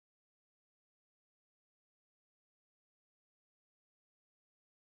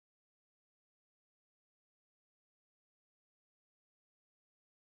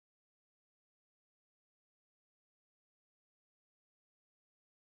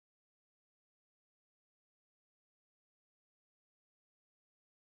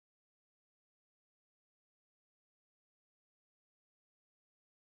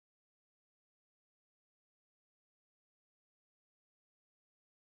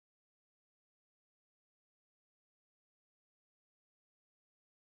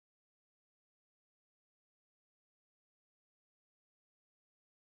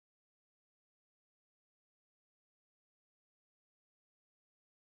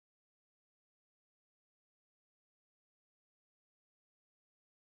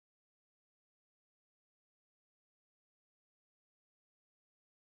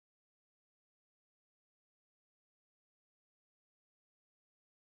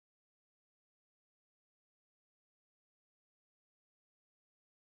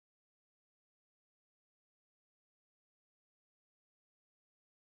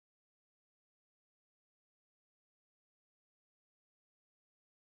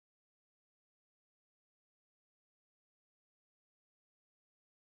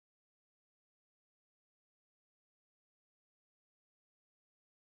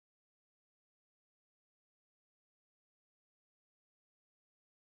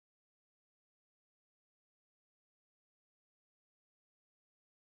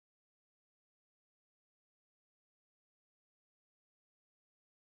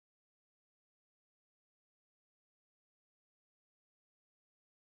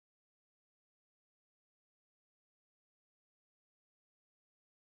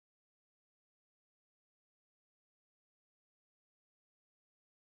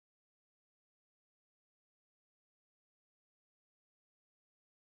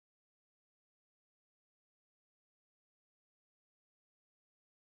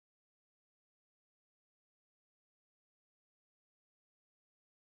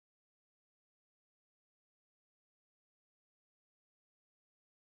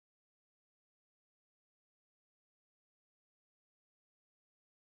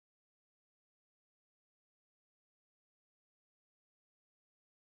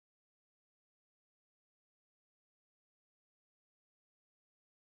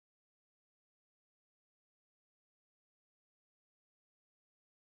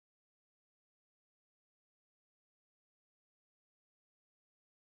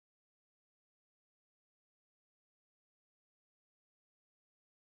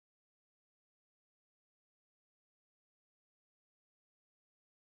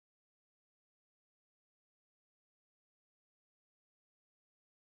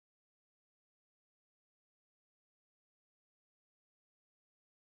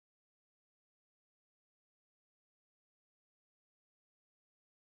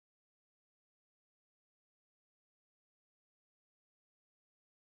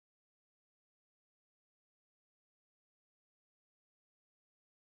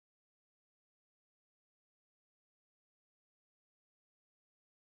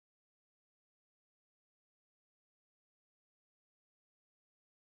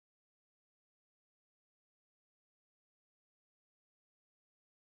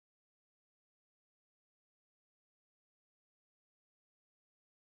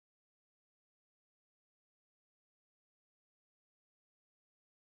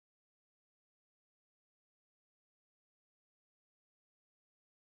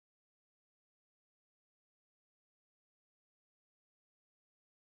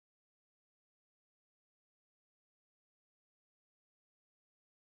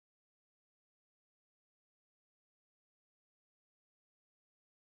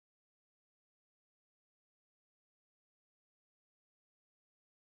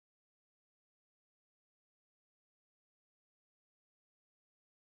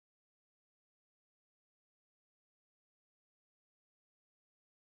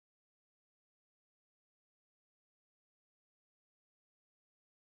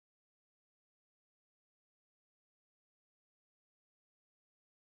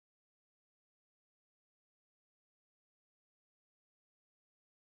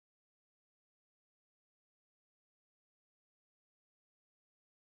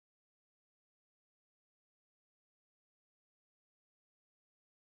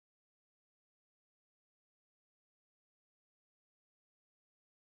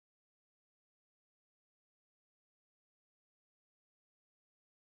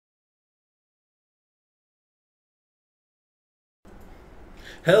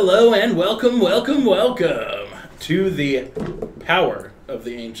Hello and welcome, welcome, welcome to the Power of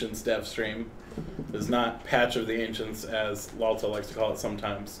the Ancients Devstream. It's not Patch of the Ancients, as Lalto likes to call it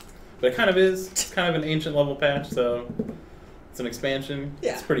sometimes. But it kind of is. It's kind of an ancient level patch, so it's an expansion.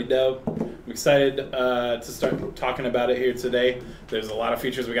 Yeah. It's pretty dope. I'm excited to start talking about it here today. There's a lot of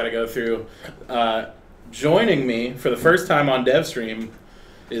features we got to go through. Joining me for the first time on Devstream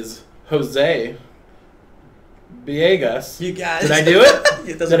is Jose Villegas. You guys. Did I do it?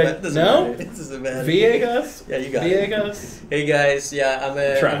 It doesn't matter. No? It doesn't matter. Villegas? Yeah, you got it. Villegas? Hey guys, yeah,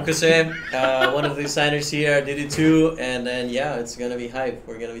 I'm Jose, one of the designers here. I did it too, and then yeah, it's gonna be hype.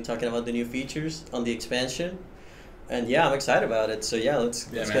 We're gonna be talking about the new features on the expansion, and yeah, I'm excited about it. So yeah, let's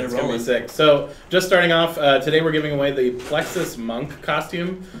get it rolling. It's gonna be sick. So just starting off, today we're giving away the Plexus Monk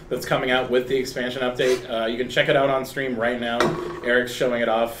costume that's coming out with the expansion update. You can check it out on stream right now. Eric's showing it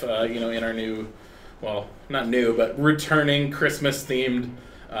off, in our new, well, not new, but returning Christmas-themed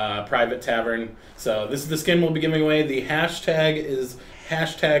private tavern. So this is the skin we'll be giving away. The hashtag is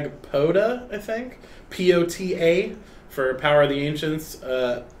hashtag POTA, I think. P-O-T-A for Power of the Ancients.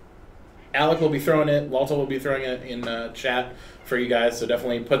 Alec will be throwing it. Lalto will be throwing it in chat for you guys, so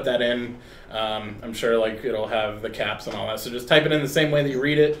definitely put that in. I'm sure it'll have the caps and all that. So just type it in the same way that you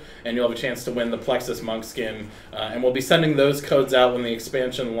read it, and you'll have a chance to win the Plexus Monk skin. And we'll be sending those codes out when the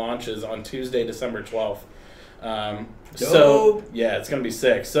expansion launches on Tuesday, December 12th. So yeah, it's gonna be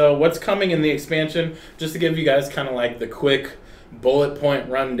sick. So what's coming in the expansion? Just to give you guys kind of like the quick bullet point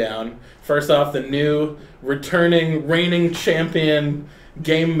rundown. First off, the new returning reigning champion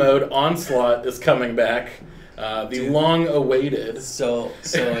game mode Onslaught is coming back. The long-awaited. So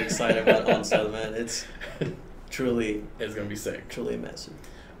excited about Onslaught, man. It's gonna be sick. Truly massive.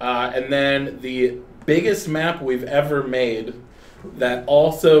 And then the biggest map we've ever made that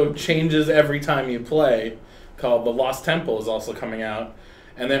also changes every time you play, called the Lost Temple, is also coming out.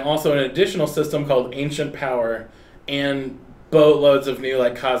 And then also an additional system called Ancient Power, and boatloads of new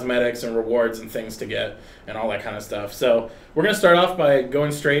cosmetics and rewards and things to get and all that kind of stuff. So we're going to start off by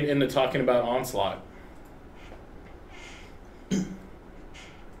going straight into talking about Onslaught.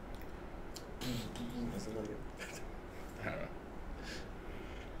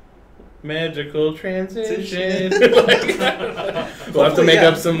 Magical transition. We'll have to make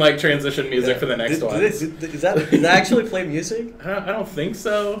up some transition music for the next one. Does that actually play music? I don't think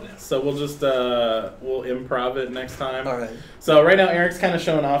so. So we'll just we'll improv it next time. All right. So right now Eric's kind of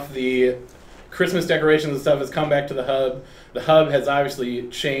showing off the Christmas decorations and stuff has come back to the hub. The hub has obviously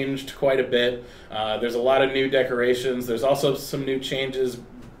changed quite a bit. There's a lot of new decorations. There's also some new changes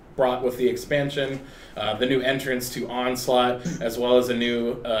brought with the expansion. The new entrance to Onslaught, as well as a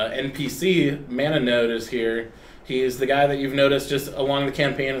new NPC, Mana Node, is here. He's the guy that you've noticed just along the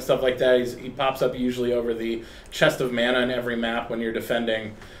campaign and stuff like that. He pops up usually over the chest of mana in every map when you're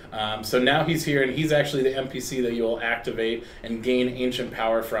defending. So now he's here, and he's actually the NPC that you'll activate and gain ancient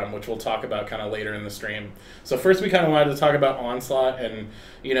power from, which we'll talk about kind of later in the stream. So first we kind of wanted to talk about Onslaught and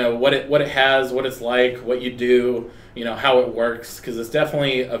what it has, what it's like, what you do, how it works, because it's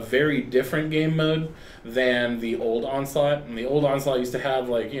definitely a very different game mode than the old Onslaught. And the old Onslaught used to have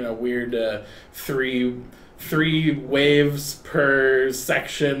weird three waves per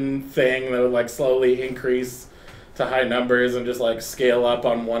section thing that would slowly increase to high numbers and just scale up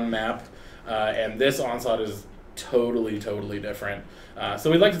on one map. And this Onslaught is totally different. So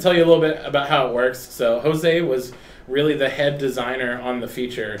we'd like to tell you a little bit about how it works. So Jose was really the head designer on the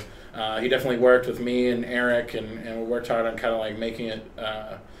feature. He definitely worked with me and Eric, and we worked hard on kind of making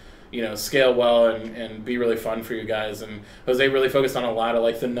it scale well and be really fun for you guys. And Jose really focused on a lot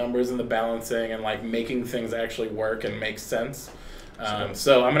of the numbers and the balancing and making things actually work and make sense.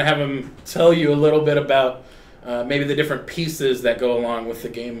 So I'm gonna have him tell you a little bit about maybe the different pieces that go along with the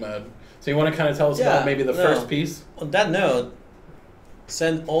game mode. So you want to kind of tell us about maybe the first piece? On that note,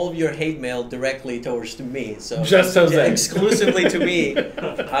 send all of your hate mail directly towards to me. So just Jose. Exclusively to me.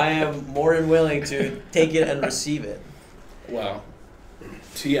 I am more than willing to take it and receive it. Wow.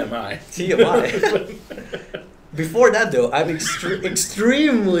 TMI. TMI. Before that, though, I'm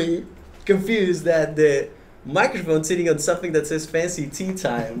extremely confused that the microphone sitting on something that says fancy tea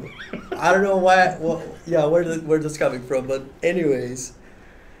time. I don't know why. Well, where that's coming from. But anyways,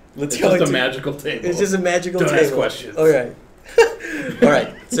 it's just a magical table. It's just a magical table. Don't ask questions. All right. All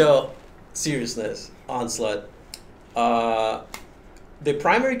right. So, seriousness, Onslaught. The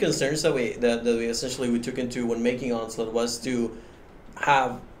primary concerns that we essentially took into when making Onslaught was to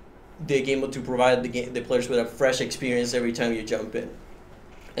have the game mode to provide the players with a fresh experience every time you jump in.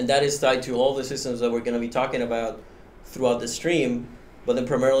 And that is tied to all the systems that we're going to be talking about throughout the stream. But then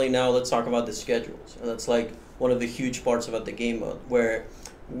primarily now let's talk about the schedules. And that's one of the huge parts about the game mode, where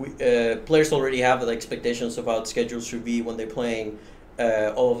players already have the expectations of how schedules should be when they're playing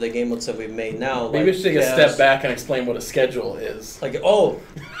all of the game modes that we've made now. Maybe we should take a step back and explain what a schedule is. Like, oh,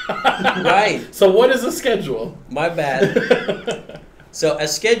 right. So what is a schedule? My bad. So a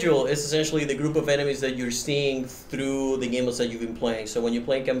schedule is essentially the group of enemies that you're seeing through the game modes that you've been playing. So when you're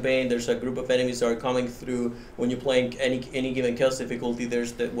playing campaign, there's a group of enemies that are coming through. When you're playing any given chaos difficulty,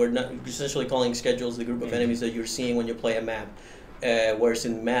 we're not essentially calling schedules the group of enemies that you're seeing when you play a map. Whereas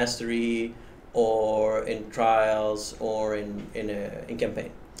in mastery, or in trials, or in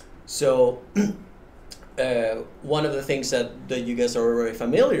campaign. So one of the things that you guys are already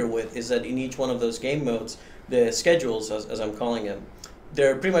familiar with is that in each one of those game modes, the schedules, as I'm calling them,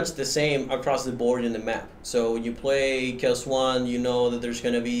 they're pretty much the same across the board in the map. So when you play Chaos 1, you know that there's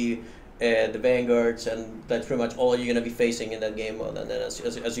going to be the vanguards, and that's pretty much all you're going to be facing in that game mode. And then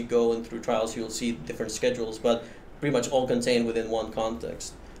as you go in through trials, you'll see different schedules, but pretty much all contained within one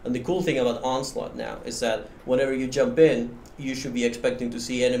context. And the cool thing about Onslaught now is that whenever you jump in, you should be expecting to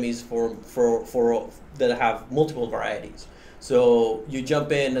see enemies for that have multiple varieties. So you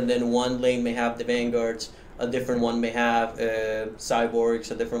jump in, and then one lane may have the vanguards, a different one may have cyborgs,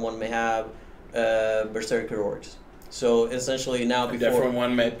 a different one may have berserker orcs. So essentially now a different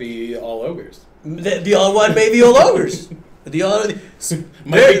one might be all ogres. The other one may be all ogres. The other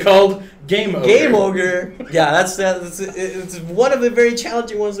might be called Game Ogre. Game Ogre. Yeah, it's one of the very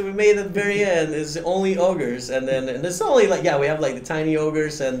challenging ones that we made at the very end. Is only ogres, and it's only like we have like the tiny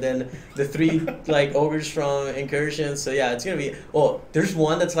ogres, and then the 3 like ogres from Incursions. So yeah, it's gonna be there's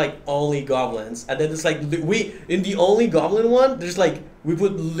one that's like only goblins, and then it's like in the only goblin one, there's like we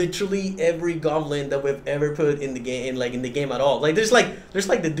put literally every goblin that we've ever put in the game in the game at all. Like there's like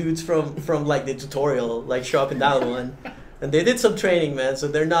the dudes from like the tutorial like show up in that one. And they did some training, man, so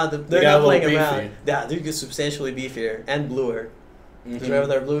they're not playing around. Yeah, they're just substantially beefier and bluer. Mm-hmm. Does remember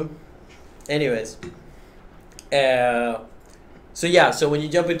they're blue? Anyways. So when you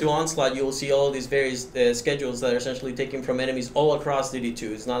jump into Onslaught, you'll see all these various schedules that are essentially taken from enemies all across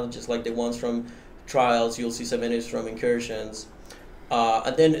DD2. It's not just like the ones from Trials. You'll see some enemies from Incursions.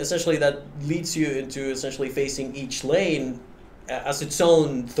 And then essentially that leads you into essentially facing each lane as its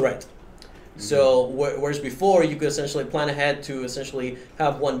own threat. So whereas before you could essentially plan ahead to essentially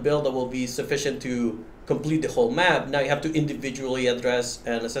have one build that will be sufficient to complete the whole map, now you have to individually address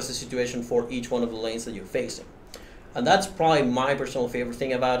and assess the situation for each one of the lanes that you're facing. And that's probably my personal favorite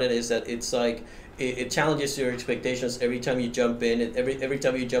thing about it, is that it's like it challenges your expectations every time you jump in. Every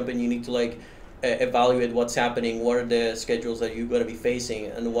time you jump in, you need to like evaluate what's happening, what are the schedules that you're going to be facing,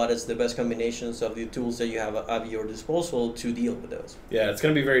 and what is the best combinations of the tools that you have at your disposal to deal with those. Yeah, it's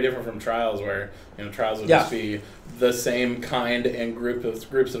going to be very different from Trials, where Trials would just be the same kind and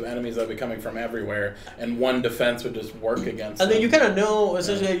groups of enemies that would be coming from everywhere, and one defense would just work against them. And then you kind of know,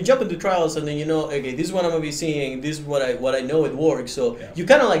 essentially, you jump into Trials, and then you know, okay, this is what I'm going to be seeing, this is what I know it works, so you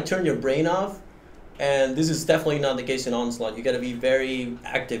kind of like turn your brain off. And this is definitely not the case in Onslaught. You got to be very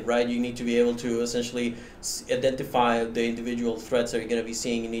active, right? You need to be able to essentially identify the individual threats that you're going to be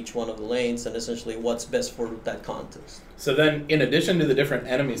seeing in each one of the lanes, and essentially what's best for that context. So then, in addition to the different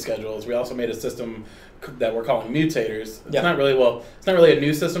enemy schedules, we also made a system that we're calling mutators. It's not really a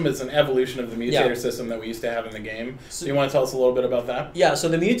new system. It's an evolution of the mutator system that we used to have in the game. So you want to tell us a little bit about that? Yeah. So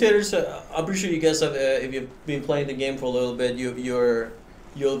the mutators, I'm pretty sure you guys have, if you've been playing the game for a little bit,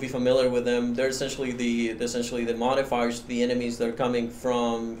 you'll be familiar with them. They're essentially the modifiers, the enemies that are coming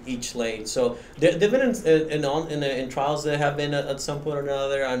from each lane. So they've been in Trials. They have been at some point or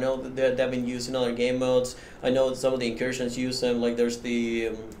another. I know that they've been used in other game modes. I know some of the Incursions use them. Like there's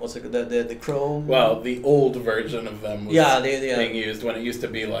the the Chrome. Well, the old version of them was being used when it used to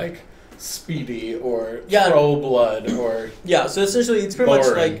be like Speedy or Throw Blood or So essentially, it's pretty much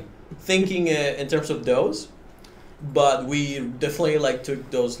like thinking in terms of those. But we definitely like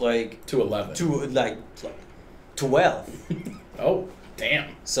took those like to 11 to like 12. Oh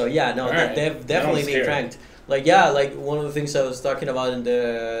damn! So they've definitely been cranked. Like one of the things I was talking about in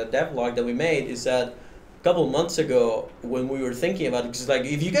the devlog that we made is that a couple of months ago when we were thinking about it, because like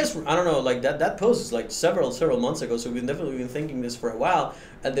if you guys I don't know, like that post is like several months ago, so we've definitely been thinking this for a while.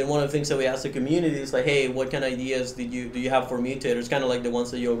 And then one of the things that we asked the community is like, hey, what kind of ideas do you have for mutators? Kind of like the ones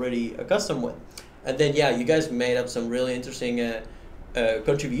that you're already accustomed with. And then you guys made up some really interesting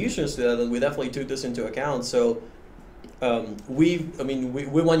contributions to that, and we definitely took this into account. So we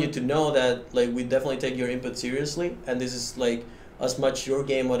want you to know that like we definitely take your input seriously, and this is like as much your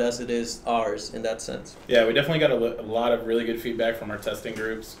game mode as it is ours in that sense. Yeah, we definitely got a lot of really good feedback from our testing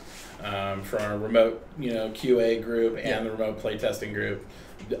groups, from our remote, QA group and the remote play testing group.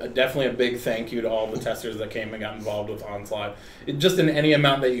 Definitely a big thank you to all the testers that came and got involved with Onslaught. Just in any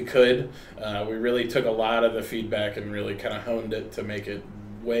amount that you could. We really took a lot of the feedback and really kind of honed it to make it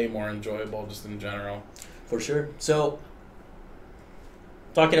way more enjoyable just in general. For sure. So,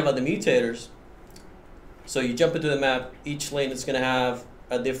 talking about the mutators, so you jump into the map, each lane is going to have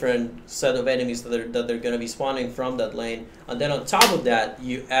a different set of enemies that they're going to be spawning from that lane, and then on top of that,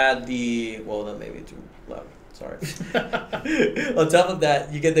 you add that may be too loud. Sorry. On top of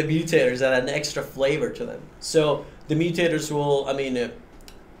that, you get the mutators that add an extra flavor to them. So the mutators will,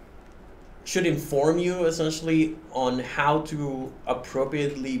 should inform you essentially on how to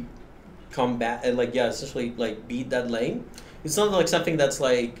appropriately combat, essentially beat that lane. It's not like something that's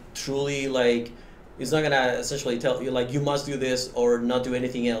truly it's not gonna essentially tell you you must do this or not do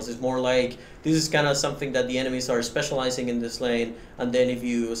anything else. It's more like this is kind of something that the enemies are specializing in this lane, and then if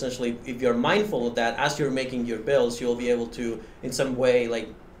you're mindful of that as you're making your builds, you'll be able to in some way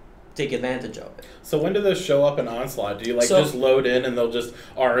take advantage of it. So when do those show up in Onslaught? Do you just load in and they'll just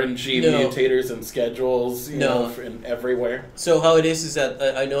RNG mutators and schedules everywhere? So how it is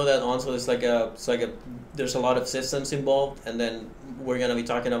that I know that Onslaught is there's a lot of systems involved, and then we're gonna be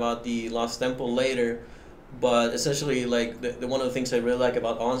talking about the Lost Temple later. But essentially, the one of the things I really like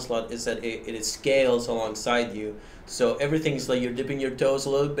about Onslaught is that it scales alongside you. So everything's you're dipping your toes a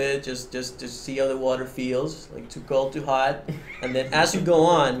little bit, just to see how the water feels, too cold, too hot, and then as you go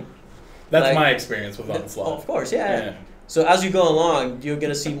on. That's my experience with Onslaught. Of course, yeah. So as you go along, you're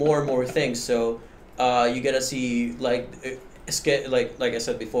gonna see more and more things. So you're gonna see like I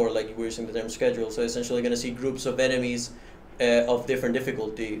said before, we're using the term schedule. So essentially, you're gonna see groups of enemies of different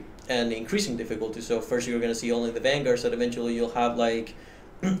difficulty and increasing difficulty. So first, you're gonna see only the vanguards, and eventually you'll have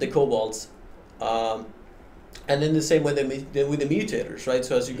the kobolds, and then the same with the mutators, right?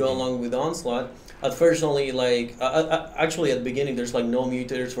 So as you go along with Onslaught. At first, only actually at the beginning, there's no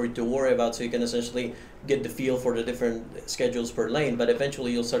mutators for you to worry about, so you can essentially get the feel for the different schedules per lane. But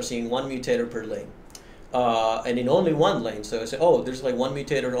eventually, you'll start seeing one mutator per lane, and in only one lane. So I say, there's one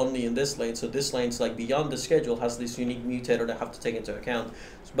mutator only in this lane. So this lane's beyond the schedule has this unique mutator that I have to take into account.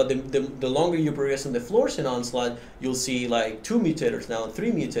 But the longer you progress in the floors in Onslaught, you'll see 2 mutators now and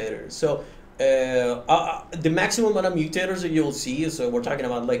 3 mutators. So. The maximum amount of mutators that you'll see is, so we're talking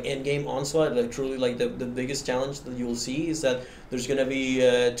about end-game Onslaught, truly the biggest challenge that you'll see is that there's going to be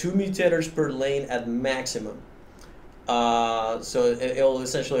 2 mutators per lane at maximum. So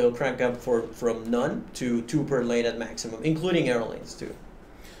it'll crank up from none to 2 per lane at maximum, including air lanes too.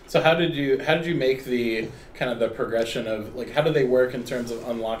 So how did you make the kind of the progression of how do they work in terms of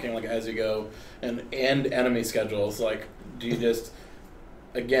unlocking as you go and enemy schedules? Do you just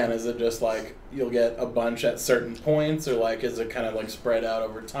again, is it just you'll get a bunch at certain points, or is it kind of spread out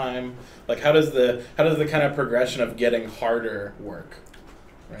over time? How does the kind of progression of getting harder work?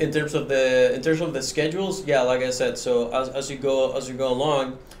 Right? In terms of the schedules, yeah, like I said, so as you go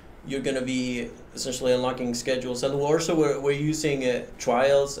along, you're gonna be essentially unlocking schedules, and we're using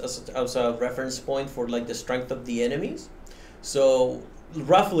trials as a reference point for the strength of the enemies. So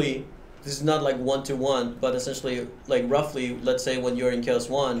roughly. This is not 1-to-1, but essentially, roughly, let's say when you're in Chaos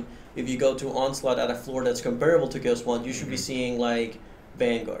 1, if you go to Onslaught at a floor that's comparable to Chaos 1, you should be seeing,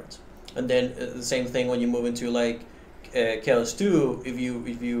 vanguards. And then the same thing when you move into, Chaos 2, if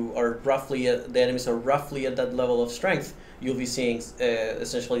you are roughly, the enemies are roughly at that level of strength, you'll be seeing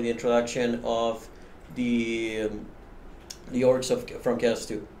essentially the introduction of the orcs from Chaos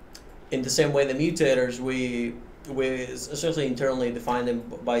 2. In the same way, the mutators, we essentially internally define them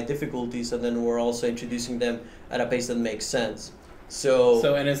by difficulties, and then we're also introducing them at a pace that makes sense.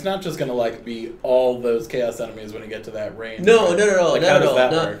 So and it's not just gonna be all those chaos enemies when you get to that range. No. How does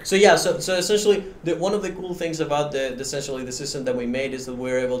that work? So yeah, so essentially, one of the cool things about essentially the system that we made is that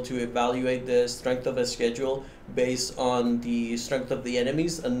we're able to evaluate the strength of a schedule based on the strength of the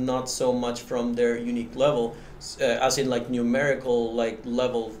enemies, and not so much from their unique level, as in numerical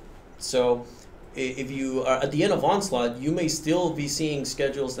level. So. If you are at the end of Onslaught, you may still be seeing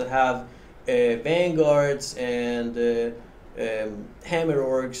schedules that have vanguards and hammer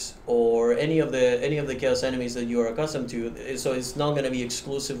orcs or any of the chaos enemies that you are accustomed to. So it's not going to be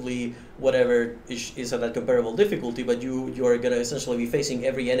exclusively whatever is at that comparable difficulty, but you are going to essentially be facing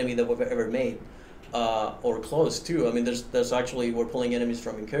every enemy that we've ever made, or close to. There's actually, we're pulling enemies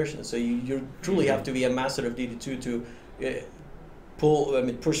from incursions, so you truly have to be a master of DD2 to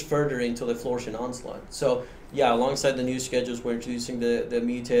push further into the floors in Onslaught. So yeah, alongside the new schedules, we're introducing the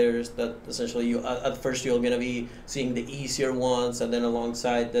mutators that essentially you at first you're gonna be seeing the easier ones, and then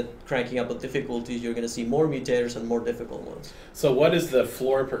alongside that cranking up the difficulties, you're gonna see more mutators and more difficult ones. So what is the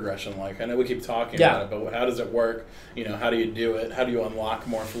floor progression like? I know we keep talking about it, but how does it work? How do you do it? How do you unlock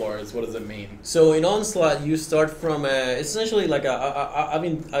more floors? What does it mean? So in Onslaught, you start from essentially like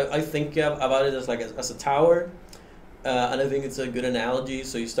I think about it as like as a tower. And I think it's a good analogy.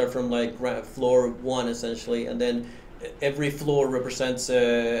 So you start from like floor 1 essentially, and then every floor represents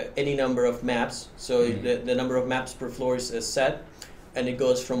any number of maps. So the number of maps per floor is set, and it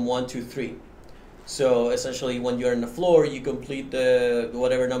goes from 1 to 3. So essentially, when you're in the floor, you complete the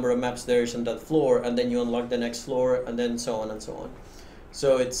whatever number of maps there is on that floor, and then you unlock the next floor, and then so on and so on.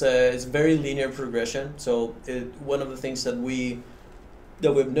 So it's very linear progression. So one of the things that we've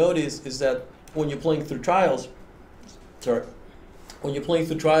noticed is that when you're playing through trials. When you're playing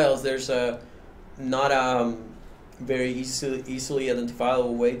through trials, there's not a very easily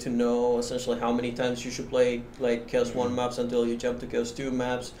identifiable way to know essentially how many times you should play like Chaos 1 maps until you jump to Chaos 2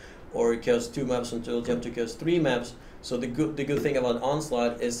 maps, or Chaos 2 maps until you jump to Chaos 3 maps. So the good thing about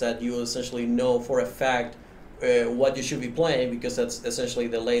Onslaught is that you essentially know for a fact what you should be playing, because that's essentially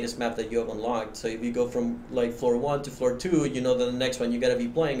the latest map that you have unlocked. So if you go from like floor 1 to floor 2, you know that the next one you gotta be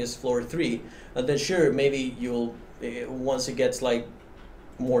playing is floor 3, and then sure, maybe you'll once it gets like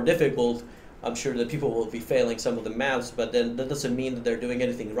more difficult, I'm sure that people will be failing some of the maps, but then that doesn't mean that they're doing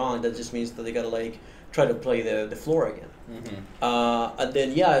anything wrong. That just means that they gotta like try to play the floor again. And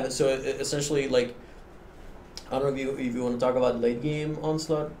then so essentially like I don't know if you want to talk about late game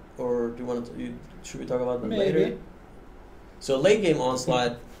Onslaught, or do you want to? Should we talk about that later? So late game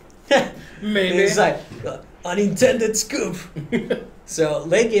Onslaught, maybe it's like unintended scoop. So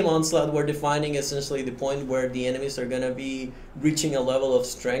late game Onslaught, we're defining essentially the point where the enemies are gonna be reaching a level of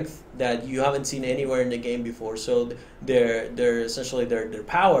strength that you haven't seen anywhere in the game before. So their essentially their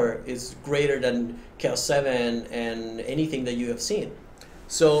power is greater than Chaos 7 and anything that you have seen.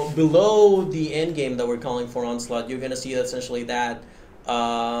 So below the end game that we're calling for Onslaught, you're gonna see essentially that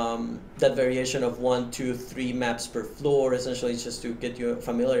that variation of 1, 2, 3 maps per floor. Essentially, it's just to get you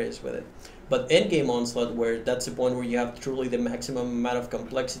familiarized with it. But endgame Onslaught, where that's the point where you have truly the maximum amount of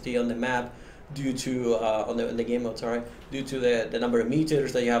complexity on the map due to on the game mode, due to the number of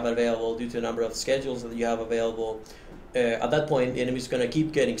mutators that you have available, due to the number of schedules that you have available. At that point, the enemy's going to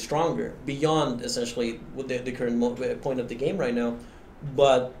keep getting stronger beyond essentially the current point of the game right now.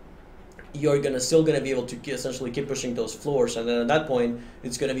 But you're still gonna be able to essentially keep pushing those floors, and then at that point,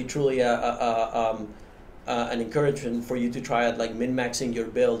 it's gonna be truly an encouragement for you to try at like min-maxing your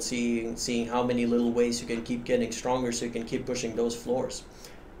build, seeing how many little ways you can keep getting stronger, so you can keep pushing those floors,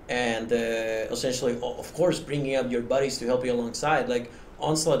 and essentially, of course, bringing up your buddies to help you alongside. Like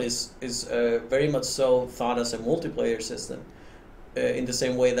Onslaught is very much so thought as a multiplayer system. In the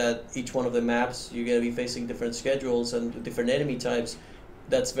same way that each one of the maps, you're gonna be facing different schedules and different enemy types.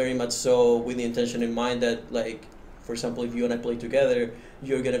 That's very much so with the intention in mind that, like, for example, if you and I play together,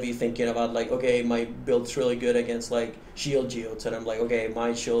 you're gonna be thinking about like, okay, my build's really good against like shield geodes, and I'm like, okay,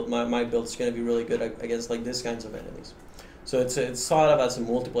 my build's gonna be really good against like these kinds of enemies. So it's thought of as a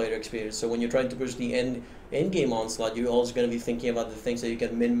multiplayer experience. So when you're trying to push the end game Onslaught, you're also gonna be thinking about the things that you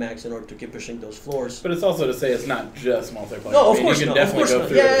can min-max in order to keep pushing those floors. But it's also to say it's not just multiplayer. No, of course you can not. definitely go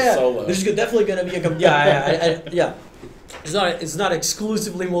through it solo. There's definitely gonna be yeah. It's not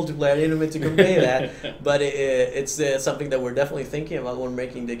exclusively multiplayer. I didn't mean to convey that, but it's something that we're definitely thinking about when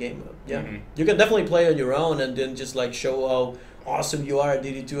making the game up. Yeah, You can definitely play on your own and then just like show how awesome you are at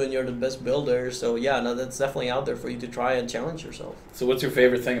DD2 and you're the best builder. So yeah, no, that's definitely out there for you to try and challenge yourself. So what's your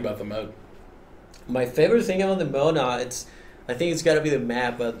favorite thing about the mode? My favorite thing about the mode, I think it's got to be the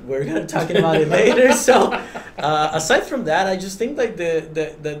map, but we're gonna talk about it later. So aside from that, I just think like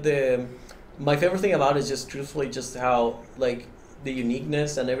my favorite thing about it is just truthfully just how like the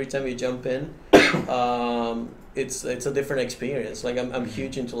uniqueness, and every time you jump in, it's a different experience. Like I'm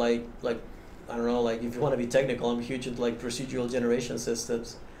huge into like I don't know, like if you want to be technical, I'm huge into like procedural generation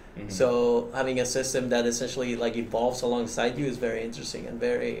systems. So having a system that essentially like evolves alongside you is very interesting and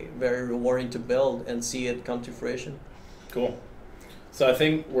very, very rewarding to build and see it come to fruition. Cool. So I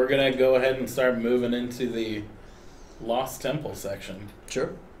think we're gonna go ahead and start moving into the Lost Temple section.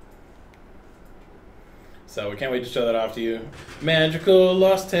 Sure. So we can't wait to show that off to you. Magical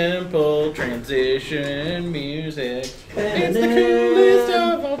Lost Temple transition music. It's the coolest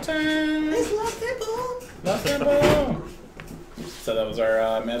of all time. It's Lost Temple. Lost Temple. So that was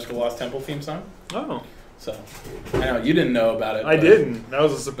our Magical Lost Temple theme song. Oh. So I know you didn't know about it. I didn't. That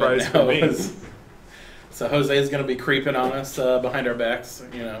was a surprise for me. So Jose's going to be creeping on us behind our backs,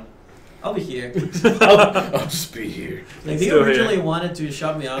 you know. I'll be here. I'll just be here. Like, they originally wanted to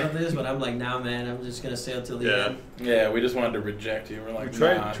shut me out of this, but I'm like, nah, man, I'm just going to stay until the end. Yeah, we just wanted to reject you. We're like,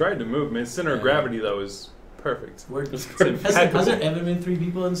 tried to move, man. Center of gravity, though, is perfect. Has there ever been 3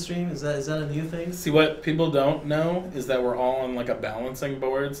 people in stream? Is that a new thing? See, what people don't know is that we're all on like a balancing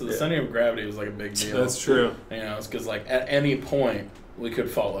board, so the center of gravity was like a big deal. That's true. You know, it's because like at any point we could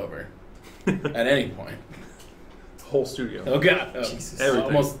fall over. At any point. Whole studio. Oh god. Oh, Jesus.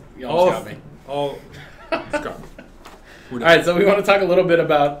 Everything. You almost got me. It's gone. All right, so we want to talk a little bit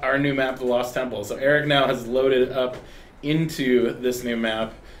about our new map, the Lost Temple. So Eric now has loaded up into this new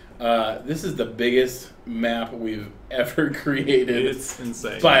map. This is the biggest map we've ever created. It's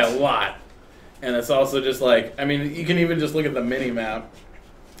insane. By a lot. And it's also just like, I mean, you can even just look at the mini map.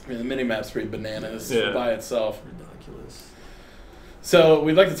 I mean, the mini map's pretty bananas by itself. Ridiculous. So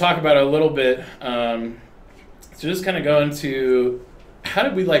we'd like to talk about it a little bit. So just kind of go into how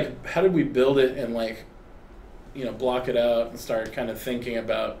did we build it and like, you know, block it out and start kind of thinking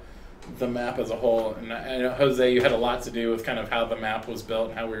about the map as a whole. And I know, Jose, you had a lot to do with kind of how the map was built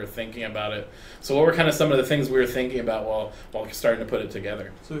and how we were thinking about it. So what were kind of some of the things we were thinking about while starting to put it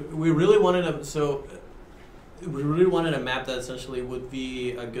together? So we really wanted a map that essentially would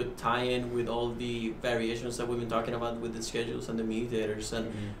be a good tie-in with all the variations that we've been talking about with the schedules and the mutators.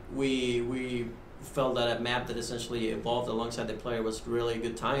 And we felt that a map that essentially evolved alongside the player was really a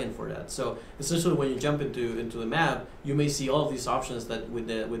good tie-in for that. So essentially, when you jump into the map, you may see all these options that with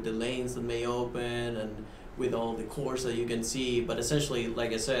the lanes that may open and with all the cores that you can see. But essentially,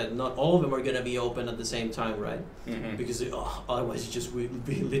 like I said, not all of them are going to be open at the same time, right? Because otherwise it just would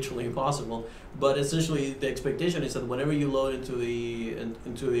be literally impossible. But essentially, the expectation is that whenever you load into the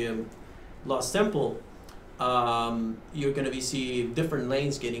Lost Temple, you're going to see different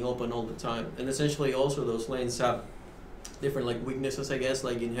lanes getting open all the time, and essentially also those lanes have different like weaknesses, I guess,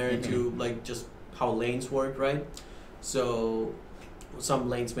 like inherent to like just how lanes work, right? So some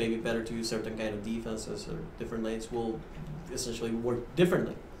lanes may be better to use certain kind of defenses, or different lanes will essentially work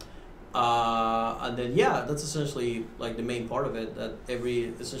differently. And then that's essentially like the main part of it. That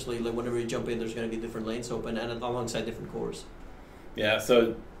essentially like whenever you jump in, there's going to be different lanes open and alongside different cores. Yeah.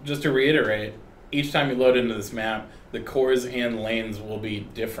 So just to reiterate, each time you load into this map, the cores and lanes will be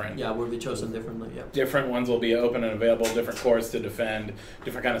different. Yeah, will be chosen differently, yeah. Different ones will be open and available, different cores to defend,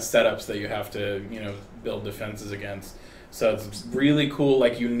 different kind of setups that you have to, you know, build defenses against. So it's really cool,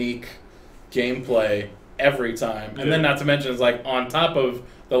 like, unique gameplay every time. And then not to mention, it's like, on top of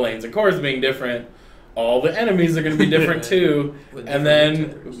the lanes and cores being different, all the enemies are going to be different too. And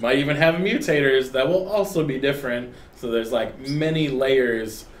then mutators. Might even have mutators that will also be different. So there's, like, many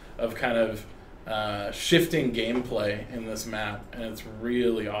layers of kind of shifting gameplay in this map, and it's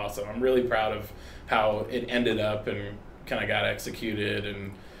really awesome. I'm really proud of how it ended up and kind of got executed,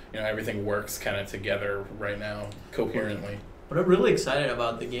 and you know everything works kind of together right now coherently. What I'm really excited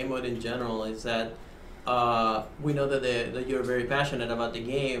about the game mode in general is that we know that you're very passionate about the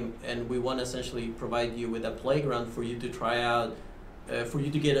game, and we want to essentially provide you with a playground for you to try out, for you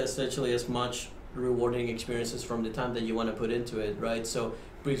to get essentially as much rewarding experiences from the time that you want to put into it, right? So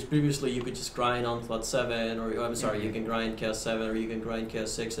previously you could just grind Onslaught 7, or you can grind Chaos 7, or you can grind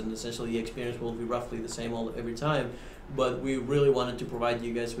Chaos 6, and essentially the experience will be roughly the same every time. But we really wanted to provide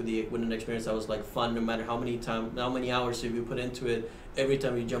you guys with an experience that was like fun, no matter how many hours you put into it. Every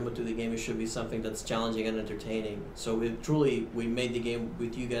time you jump into the game, it should be something that's challenging and entertaining. So we made the game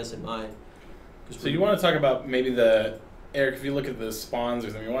with you guys in mind. So you want to talk about maybe Eric, if you look at the spawns or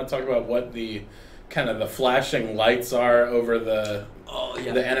something, you want to talk about what the kind of the flashing lights are over the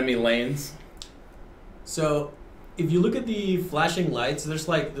enemy lanes? So if you look at the flashing lights, there's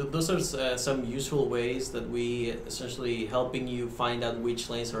like those are some useful ways that we essentially helping you find out which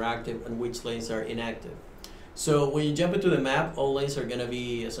lanes are active and which lanes are inactive. So when you jump into the map, all lanes are going to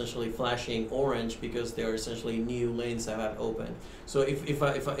be essentially flashing orange because they are essentially new lanes that have opened. So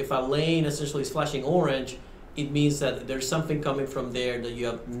if a lane essentially is flashing orange, it means that there's something coming from there that you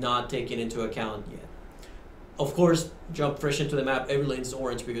have not taken into account yet. Of course, jump fresh into the map, every lane is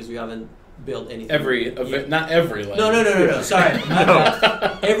orange because we haven't built anything. Not every lane. No. Sorry.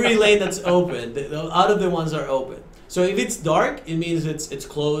 Every lane that's open, out of the ones that are open. So if it's dark, it means it's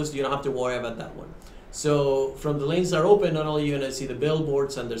closed. You don't have to worry about that one. So from the lanes that are open, not only are you going to see the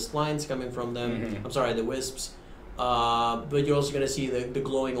billboards and there's lines coming from them, the wisps, but you're also going to see the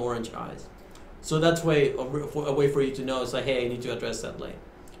glowing orange eyes. So that's a way for you to know, it's like, hey, I need to address that lane.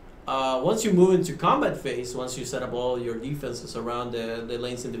 Once you move into combat phase, once you set up all your defenses around the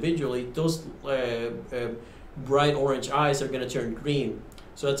lanes individually, those bright orange eyes are going to turn green.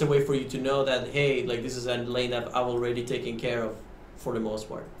 So that's a way for you to know that, hey, like this is a lane that I've already taken care of for the most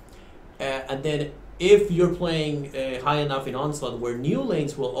part. And then if you're playing high enough in Onslaught where new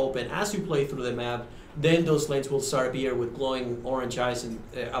lanes will open as you play through the map, then those lanes will start appear with glowing orange eyes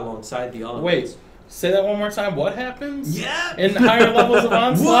alongside the other Wait, ones. say that one more time. What happens? Yeah. In higher levels of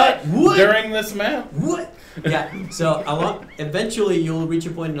Onslaught What? during this map? What? Yeah. So eventually you'll reach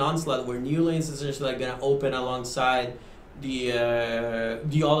a point in Onslaught where new lanes essentially are gonna open alongside the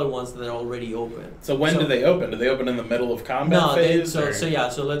other ones that are already open. So when do they open? Do they open in the middle of combat phase? So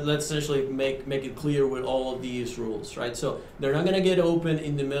let's essentially make it clear with all of these rules, right? So they're not gonna get open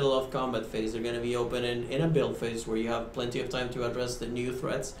in the middle of combat phase. They're gonna be open in a build phase where you have plenty of time to address the new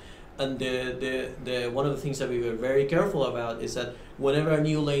threats. And the one of the things that we were very careful about is that whenever a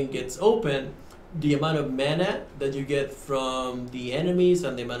new lane gets open, the amount of mana that you get from the enemies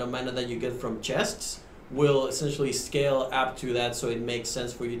and the amount of mana that you get from chests will essentially scale up to that, so it makes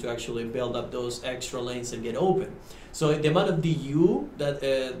sense for you to actually build up those extra lanes and get open. So the amount of DU that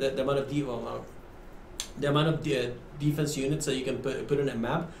the amount of defense units that you can put in a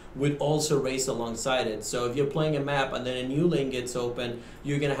map would also raise alongside it. So if you're playing a map and then a new lane gets open,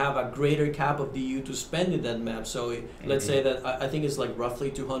 you're gonna have a greater cap of DU to spend in that map. So let's say that I think it's like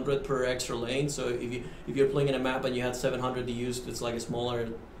roughly 200 per extra lane. So if you're playing in a map and you had 700 DUs, it's like a smaller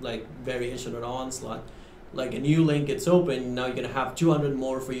like variation of Onslaught. Like a new lane gets open, now you're gonna have 200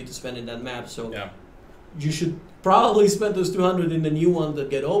 more for you to spend in that map. So you should probably spend those 200 in the new one that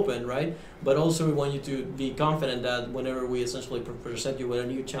get open, right? But also we want you to be confident that whenever we essentially present you with a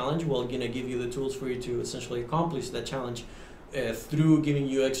new challenge, we're gonna give you the tools for you to essentially accomplish that challenge through giving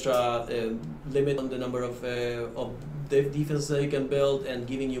you extra limit on the number of defense that you can build and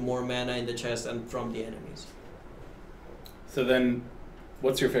giving you more mana in the chest and from the enemies. So then,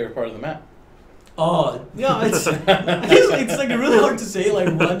 what's your favorite part of the map? Oh, yeah, it's like really hard to say like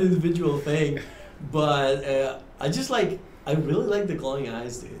one individual thing, but I really like the glowing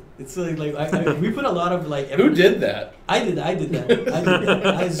eyes, dude. It's like we put a lot of like. Who did that? I did that.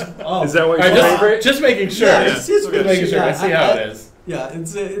 Is that what your favorite? Just making sure. Yeah, it's just making sure. I see how it is. Yeah,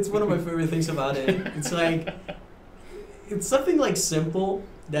 it's one of my favorite things about it. It's like it's something like simple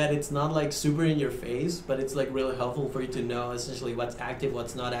that it's not like super in your face, but it's like really helpful for you to know essentially what's active,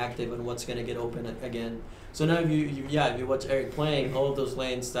 what's not active, and what's gonna get open again. So now if you watch Eric playing, all of those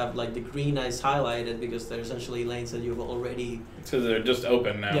lanes have like the green eyes highlighted because they're essentially lanes that you've already. So they're just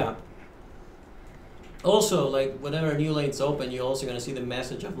open now. Yeah. Also, like whenever a new lane's open, you're also gonna see the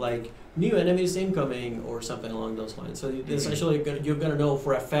message of like new enemies incoming or something along those lines. So essentially, you're gonna know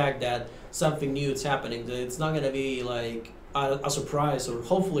for a fact that something new is happening. It's not gonna be like a surprise, or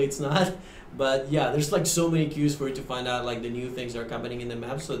hopefully it's not. But yeah, there's like so many cues for you to find out like the new things that are happening in the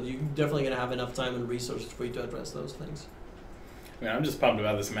map. So you're definitely gonna have enough time and resources for you to address those things. I mean, I'm just pumped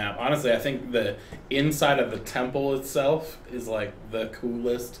about this map. Honestly, I think the inside of the temple itself is like the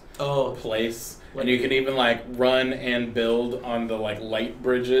coolest place. And you can even like run and build on the like light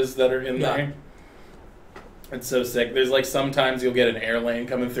bridges that are in there. It's so sick. There's like sometimes you'll get an air lane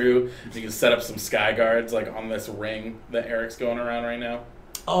coming through. So you can set up some sky guards like on this ring that Eric's going around right now.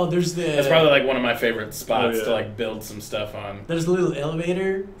 Oh, there's the. That's probably like one of my favorite spots to like build some stuff on. There's a little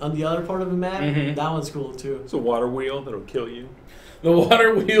elevator on the other part of the map. Mm-hmm. That one's cool too. It's a water wheel that'll kill you. The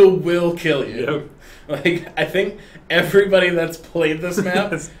water wheel will kill you. Yep. Like I think everybody that's played this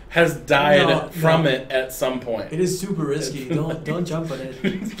map has died from it at some point. It is super risky. Don't jump on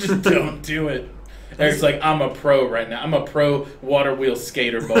it. Just don't do it. Eric's like, I'm a pro right now. I'm a pro water wheel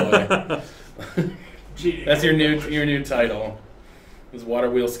skater boy. That's your new title. Is water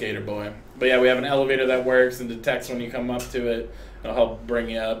wheel skater boy. But yeah, we have an elevator that works and detects when you come up to it. It'll help bring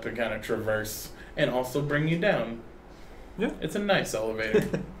you up and kind of traverse and also bring you down. Yeah, it's a nice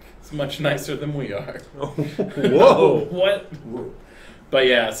elevator. It's much nicer than we are. Whoa! What? But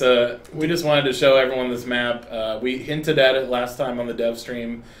yeah, so we just wanted to show everyone this map. We hinted at it last time on the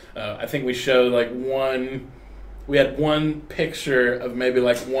Devstream. I think we showed like we had one picture of maybe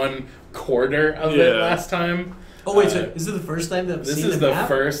like 1/4 of it last time. Oh wait, so is it the first time that I've seen the map? This is the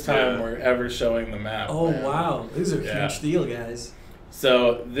first time we're ever showing the map. Oh wow, this is a huge deal, guys.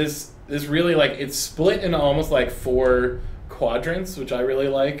 So this really like it's split into almost like 4 quadrants, which I really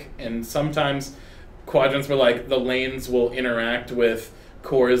like, and sometimes quadrants where like the lanes will interact with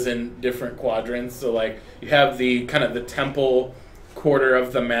cores in different quadrants. So like you have the kind of the temple quarter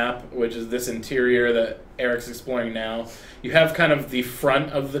of the map, which is this interior that Eric's exploring now. You have kind of the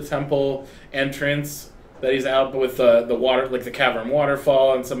front of the temple entrance that he's out with the water, like the cavern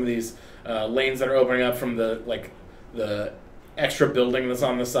waterfall, and some of these lanes that are opening up from the extra building that's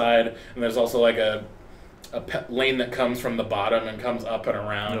on the side. And there's also like a lane that comes from the bottom and comes up and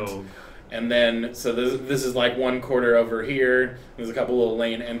around. No. And then, so this is like one quarter over here. There's a couple little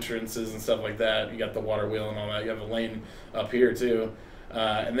lane entrances and stuff like that. You got the water wheel and all that. You have a lane up here too.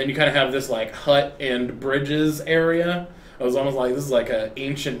 And then you kind of have this like hut and bridges area. It was almost like, this is like an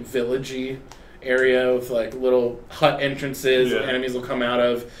ancient villagey area with like little hut entrances enemies will come out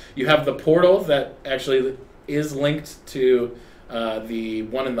of. You have the portal that actually is linked to the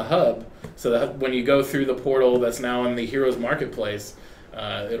one in the hub. So that when you go through the portal that's now in the Heroes Marketplace,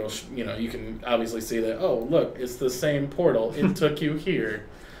 it'll, you can obviously see that, oh, look, it's the same portal. It took you here.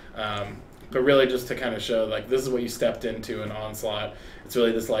 But really just to kind of show, like, this is what you stepped into in Onslaught. It's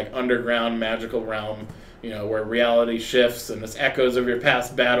really this, like, underground magical realm, where reality shifts and this echoes of your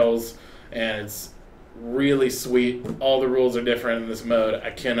past battles, and it's really sweet. All the rules are different in this mode.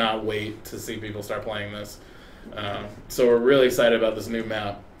 I cannot wait to see people start playing this. So we're really excited about this new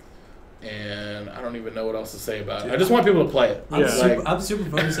map. And I don't even know what else to say about it. I just want people to play it. I'm super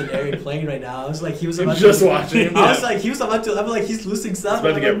focused on Eric playing right now. I was like, he was about just watching him. I was like, he was about to. I'm like, he's losing stuff.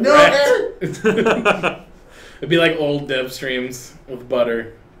 He's about to get wrecked. No, it'd be like old Devstreams with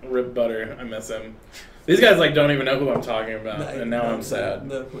Butter, Rip Butter. I miss him. These guys like don't even know who I'm talking about, and now I'm sad.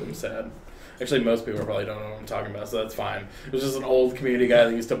 I'm sad. Actually, most people probably don't know what I'm talking about, so that's fine. It was just an old community guy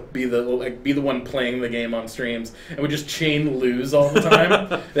that used to be the one playing the game on streams, and would just chain lose all the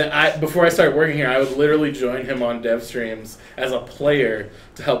time. Before I started working here, I would literally join him on Devstreams as a player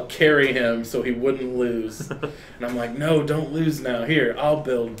to help carry him so he wouldn't lose. And I'm like, no, don't lose now. Here, I'll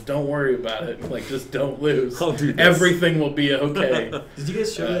build. Don't worry about it. Like, just don't lose. I'll do this. Everything will be okay. Did you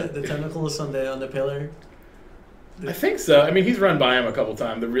guys show the tentacles on the pillar? I think so. I mean, he's run by him a couple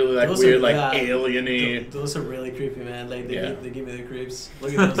times. The really weird, alien-y. Those are really creepy, man. Like they give me the creeps.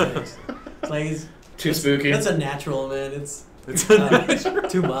 Look at those things. It's like too spooky. That's a natural, man. It's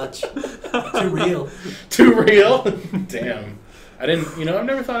too much. Too real. Too real. Damn. I didn't. I've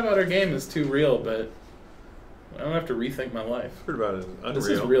never thought about our game as too real, but I don't have to rethink my life. Heard about it. Unreal. This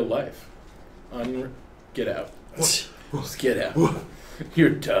is real life. Get out. Just get out. You're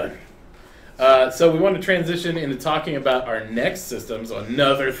done. So we want to transition into talking about our next system. So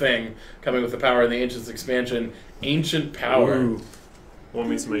another thing coming with the Power of the Ancients expansion, Ancient Power. Ooh. Want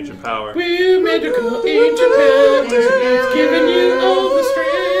me some Ancient Power? We're magical Ancient Power. It's giving you all the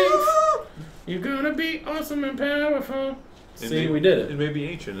strength. You're gonna be awesome and powerful. See, we did it. It may be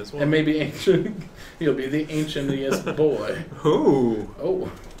ancient as well. And maybe ancient. You'll be the ancientiest boy. Ooh.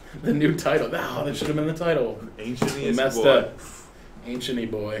 Oh, the new title. Oh, that should have been the title. Ancientiest messed boy. Up. Ancient-y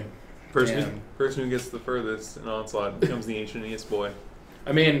boy. Person who gets the furthest in Onslaught becomes the ancientiest boy.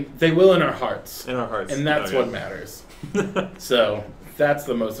 I mean, they will in our hearts. In our hearts. And that's what matters. So, that's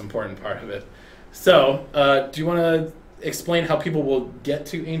the most important part of it. So, do you want to explain how people will get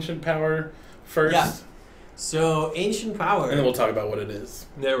to Ancient Power first? Yeah. So, Ancient Power... And then we'll talk about what it is.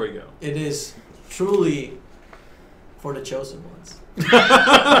 There we go. It is truly for the chosen ones.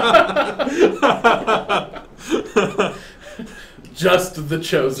 Just the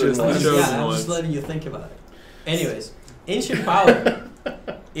chosen ones. Yeah, I'm just letting you think about it. Anyways, Ancient Power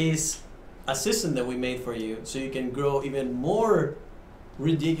is a system that we made for you so you can grow even more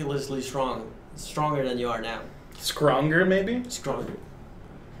ridiculously stronger than you are now. Stronger, maybe? Stronger.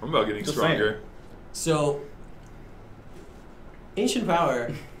 I'm about getting Just stronger. saying. So, Ancient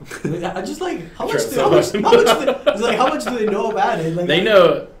Power. I just like how much Sure, how much do they know about it? Like, they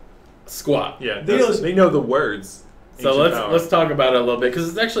know squat. Yeah, they know the words. So let's talk about it a little bit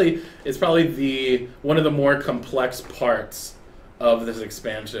because it's probably one of the more complex parts of this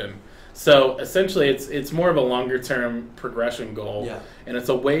expansion. So essentially, it's more of a longer term progression goal, and it's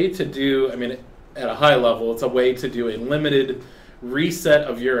a way to do. I mean, at a high level, it's a way to do a limited reset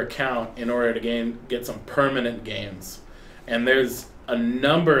of your account in order to get some permanent gains. And there's a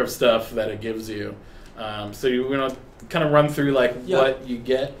number of stuff that it gives you. So you're gonna kind of run through what you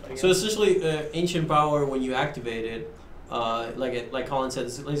get. So essentially, Ancient Power, when you activate it, like Colin said,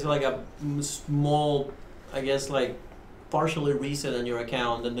 it's like a small, I guess, like partially reset on your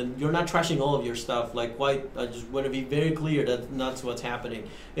account, and then you're not trashing all of your stuff. I just want to be very clear that that's what's happening.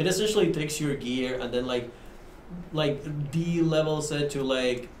 It essentially takes your gear and then de-levels it to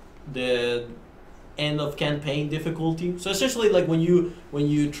the end of campaign difficulty. So essentially, when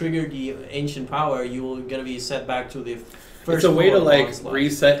you trigger the Ancient Power, you're gonna be set back to the first. It's a way to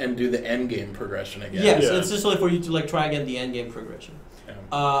reset and do the end game progression again. Yeah, so it's essentially for you to try again the end game progression.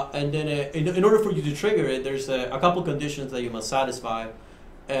 Yeah. And then in order for you to trigger it, there's a couple conditions that you must satisfy.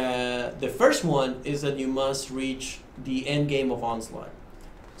 The first one is that you must reach the end game of Onslaught.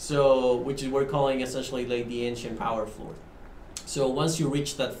 So, which is we're calling essentially the Ancient Power floor. So once you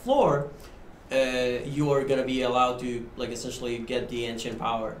reach that floor, you are gonna be allowed to like essentially get the ancient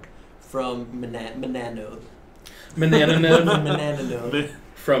power from Mananode. Mananode.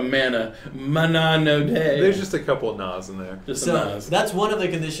 From Mana. Mananode. There's just a couple of Nas in there. Just a So Nas. that's one of the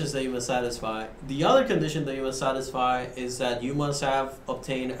conditions that you must satisfy. The other condition that you must satisfy is that you must have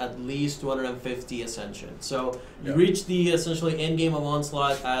obtained at least 250 Ascension. So you Yeah. reach the essentially end game of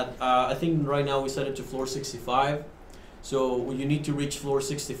Onslaught at, I think right now we set it to floor 65. So you need to reach floor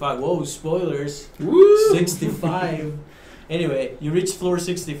 65. Whoa, spoilers. Woo! 65. Anyway, you reach floor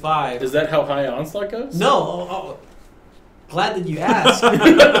 65. Is that how high Onslaught goes? No. Glad that you asked.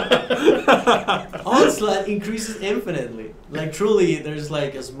 Onslaught increases infinitely. Like truly, there's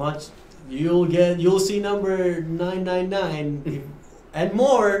like as much you'll see number 999 and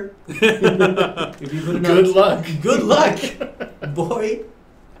more. If you put it Good on, luck. Good luck, boy.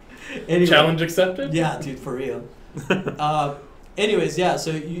 Anyway, Challenge accepted? yeah, dude, for real. Anyways, yeah.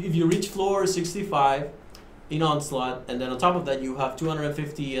 So if you reach floor 65 in Onslaught, and then on top of that you have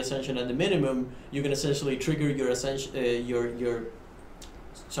 250 Ascension at the minimum, you can essentially trigger your Ascension, your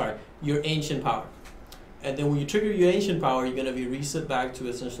Ancient Power. And then when you trigger your Ancient Power, you're gonna be reset back to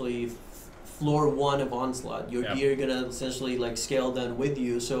essentially floor 1 of Onslaught. Your Yeah. gear gonna essentially like scale down with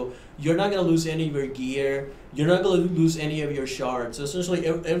you, so you're not gonna lose any of your gear. You're not gonna lose any of your shards. So essentially,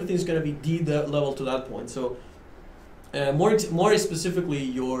 everything's gonna be level to that point. So. More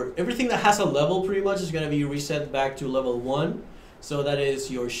specifically, everything that has a level pretty much is going to be reset back to level 1. So that is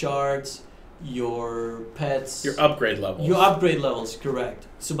your shards, your pets, Your upgrade levels. your upgrade levels, correct.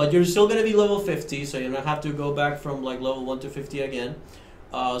 So, but you're still going to be level 50, so you don't have to go back from like level 1 to 50 again.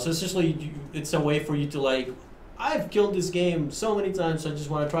 So essentially, it's a way for you to like, I've killed this game so many times, so I just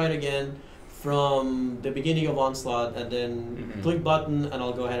want to try it again from the beginning of Onslaught, and then click button, and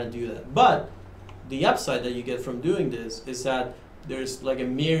I'll go ahead and do that. But the upside that you get from doing this is that there's like a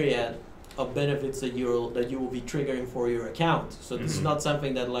myriad of benefits that you will be triggering for your account. So this is not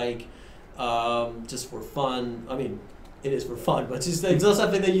something that like just for fun. I mean, it is for fun, but it's not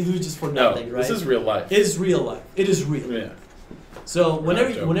something that you do just for nothing, No, right? this is real life. It is real life. It is real. Yeah. So We're not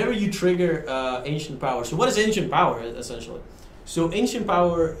joking. whenever you trigger Ancient Power, so what is Ancient Power essentially? So Ancient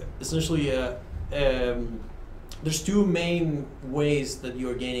Power essentially there's two main ways that you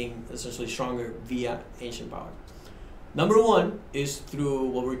are gaining essentially stronger via Ancient Power. Number one is through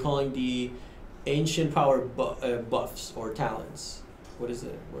what we're calling the Ancient Power buffs or talents. What is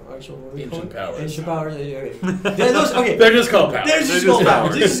it? What are we Ancient calling? powers. Ancient Powers. They're those, okay. They're just called powers. They're just They're called just powers.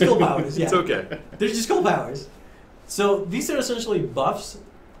 powers. They're just called powers. Yeah. It's okay. They're just called powers. So these are essentially buffs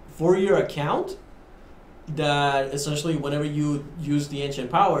for your account that essentially whenever you use the Ancient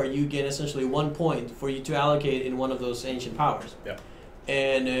Power, you get essentially 1 point for you to allocate in one of those Ancient Powers. Yeah.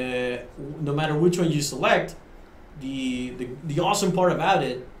 And no matter which one you select, the awesome part about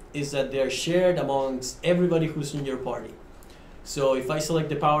it is that they're shared amongst everybody who's in your party. So if I select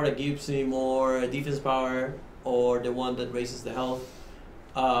the power that gives me more defense power or the one that raises the health,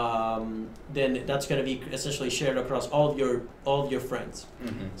 then that's going to be essentially shared across all of your friends.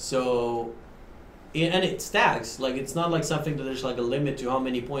 So, and it stacks. Like it's not like something that there's like a limit to how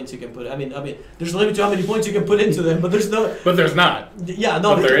many points you can put. I mean, there's a limit to how many points you can put into them, but there's no. But there's not. Yeah,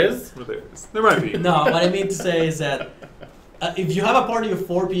 no. But there is. Well, there is. There might be. No, what I mean to say is that if you have a party of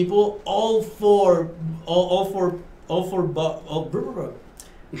 4 people, all of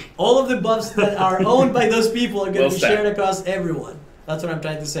the buffs that are owned by those people are going to be shared across everyone. That's what I'm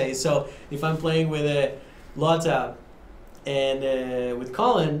trying to say. So if I'm playing with Lotta and with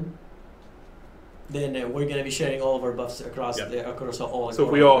Colin, then we're going to be sharing all of our buffs across all. So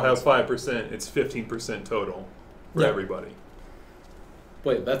if we all have 5%, it's 15% total for everybody.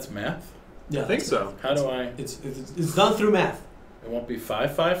 Wait, that's math? Yeah, I think so. How do I? It's done through math. It won't be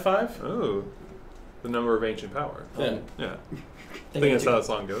 555? Oh, the number of ancient power. Then Yeah, I think that's how the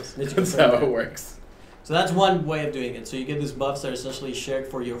song goes. that's how it works. So that's one way of doing it. So you get these buffs that are essentially shared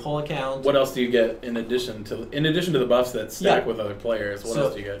for your whole account. What else do you get in addition to the buffs that stack with other players? What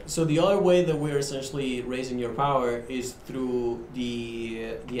else do you get? So the other way that we're essentially raising your power is through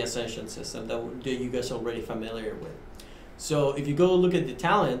the Ascension system that you guys are already familiar with. So if you go look at the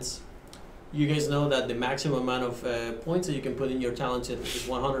talents, you guys know that the maximum amount of points that you can put in your talents is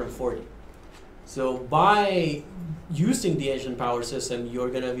 140. So by using the Ancient Power system,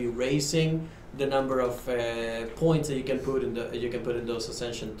 you're gonna be raising the number of points that you can put in those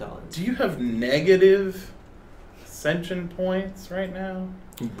Ascension talents. Do you have negative Ascension points right now?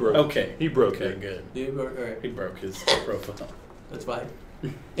 He broke. Okay. He broke Okay, it. good. Alright, He broke his profile. that's fine.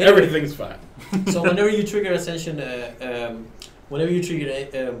 Everything's fine. So whenever you trigger Ascension, whenever you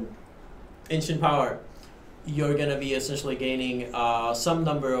trigger Ancient Power, you're gonna be essentially gaining some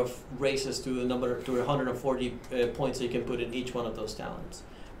number of races to 140 points that you can put in each one of those talents,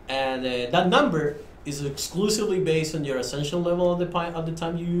 and that number is exclusively based on your ascension level at the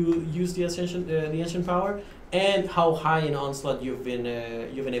time you use the ancient power, and how high in Onslaught you've been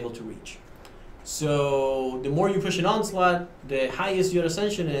able to reach. So the more you push in Onslaught, the highest your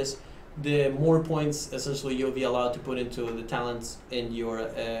ascension is, the more points essentially you'll be allowed to put into the talents in your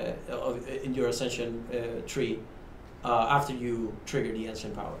ascension tree after you trigger the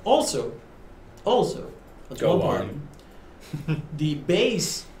ancient power. Also, that's one part. The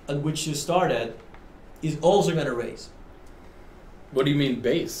base at which you started is also going to raise. What do you mean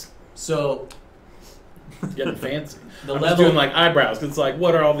base? So getting fancy. I'm just doing like eyebrows. 'Cause it's like,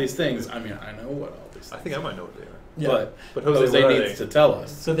 what are all these things? I mean, I know what all these things I think I might know what they are. yeah. But Jose, Jose what are needs they? to tell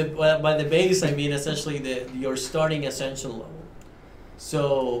us. So by the base, I mean essentially your starting ascension level.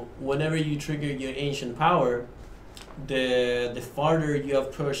 So whenever you trigger your ancient power, the farther you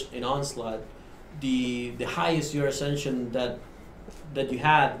have pushed in Onslaught, the highest your ascension that you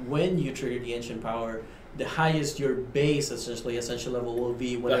had when you triggered the ancient power, the highest your base essentially ascension level will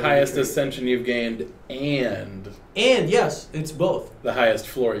be. The highest ascension you've gained, and yes, it's both. the highest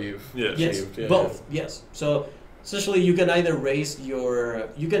floor you've Yes. achieved. Yes, both. Yes. So essentially, you can either raise your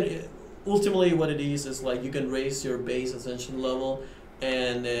ultimately what it is like you can raise your base ascension level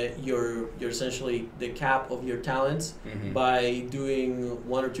and your essentially the cap of your talents Mhm. by doing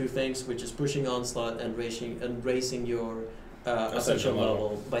one or two things, which is pushing Onslaught and raising your ascension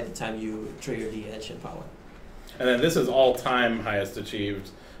level by the time you trigger the ancient power. And then this is all time highest achieved.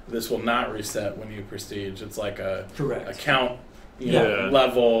 This will not reset when you prestige. It's like a Correct. count Yeah.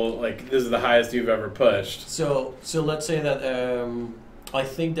 level. Like this is the highest you've ever pushed. So let's say that I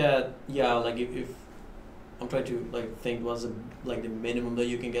think that like if I'm trying to like think what's the minimum that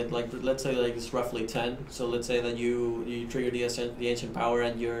you can get, like let's say like it's roughly 10. So let's say that you trigger the ancient power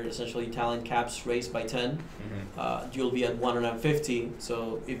and your essentially talent caps raised by 10. Mhm. You'll be at 150.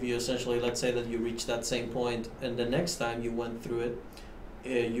 So if you essentially let's say that you reach that same point and the next time you went through it,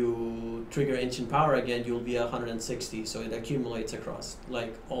 you trigger ancient power again, you'll be at 160. So it accumulates across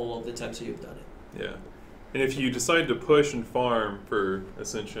like all of the times that you've done it. Yeah. And if you decide to push and farm for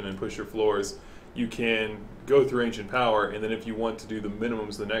Ascension and push your floors, you can go through Ancient Power, and then if you want to do the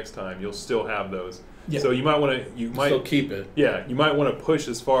minimums the next time, you'll still have those. Yeah. So you might Still keep it. Yeah, you might want to push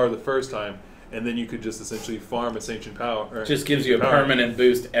as far the first time, and then you could just essentially farm its Ancient Power. Or Just gives you a Power. permanent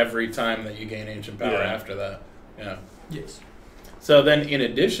boost every time that you gain ancient power Yeah. after that. Yeah. Yes. So then, in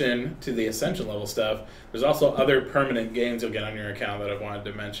addition to the ascension level stuff, there's also other permanent gains you'll get on your account that I wanted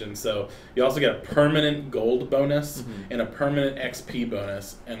to mention. So you also get a permanent gold bonus and a permanent XP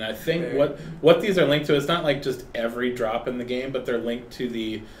bonus. And I think what these are linked to, it's not like just every drop in the game, but they're linked to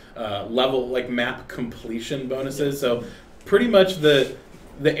the level, like map completion bonuses. So pretty much the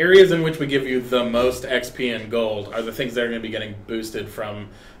areas in which we give you the most XP and gold are the things that are going to be getting boosted from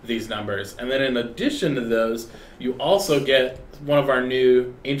these numbers. And then in addition to those, you also get one of our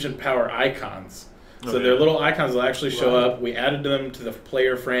new ancient power icons. So they're little icons that actually show up. We added them to the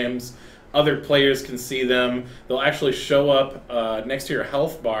player frames. Other players can see them. They'll actually show up next to your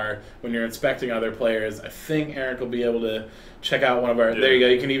health bar when you're inspecting other players. I think Eric will be able to check out one of our... There you go.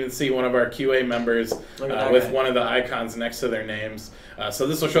 You can even see one of our QA members with one of the icons next to their names. So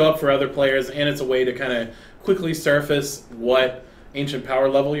this will show up for other players, and it's a way to kind of quickly surface what ancient power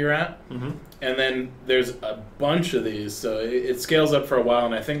level you're at. Mm-hmm. And then there's a bunch of these, so it scales up for a while,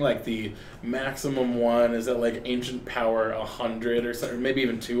 and I think like the maximum one is at like ancient power 100 or something, maybe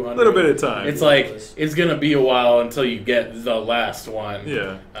even 200. A little bit of time. It's like it's gonna be a while until you get the last one.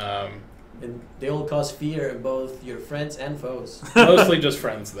 Yeah. And they all cause fear in both your friends and foes. Mostly just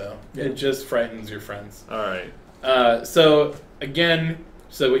friends, though. Yeah. It just frightens your friends. All right. So again,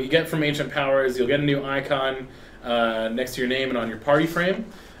 so what you get from ancient power is you'll get a new icon next to your name and on your party frame.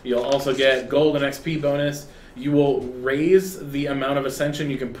 You'll also get gold and XP bonus. You will raise the amount of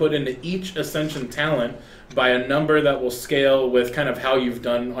ascension you can put into each ascension talent by a number that will scale with kind of how you've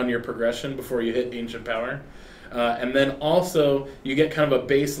done on your progression before you hit ancient power. And then also you get kind of a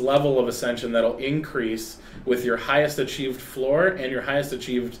base level of ascension that'll increase with your highest achieved floor and your highest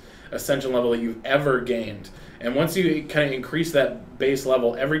achieved ascension level that you've ever gained. And once you kind of increase that base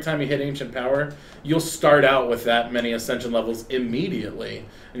level, every time you hit ancient power, you'll start out with that many ascension levels immediately.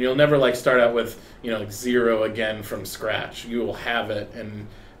 And you'll never like start out with, like 0 again from scratch. You will have it, and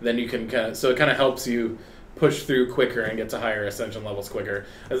then you can so it kind of helps you push through quicker and get to higher ascension levels quicker.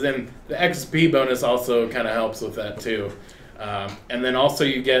 As in the XP bonus also kind of helps with that too. And then also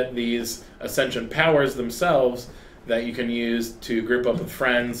you get these ascension powers themselves that you can use to group up with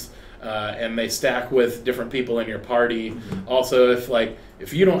friends. and they stack with different people in your party. Also,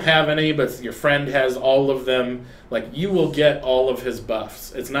 if you don't have any, but your friend has all of them, like you will get all of his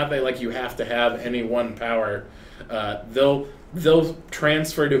buffs. It's not that like you have to have any one power. They'll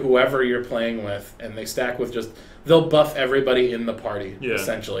transfer to whoever you're playing with, and they stack with they'll buff everybody in the party,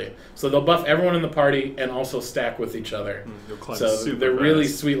 essentially. So they'll buff everyone in the party and also stack with each other. So they're really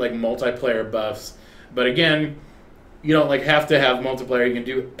sweet, like multiplayer buffs. But again, you don't like have to have multiplayer. You can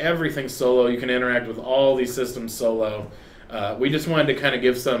do everything solo. You can interact with all these systems solo. We just wanted to kind of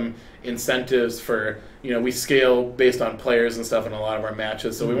give some incentives for, we scale based on players and stuff in a lot of our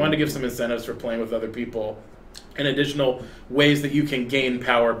matches. So we wanted to give some incentives for playing with other people and additional ways that you can gain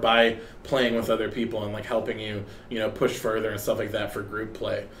power by playing with other people and like helping you, push further and stuff like that for group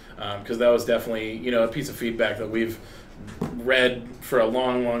play. Because that was definitely, a piece of feedback that we've read for a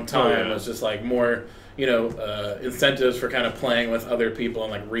long, long time. It was just like more, incentives for kind of playing with other people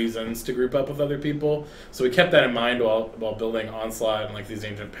and like reasons to group up with other people. So we kept that in mind while building Onslaught and like these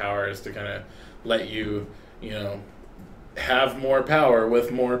ancient powers to kind of let you, have more power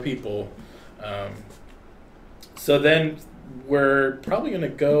with more people. So then we're probably going to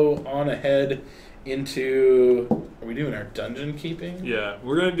go on ahead into... Are we doing our dungeon keeping? Yeah,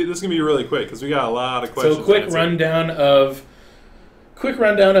 we're going to do... This is going to be really quick because we got a lot of questions. So quick rundown of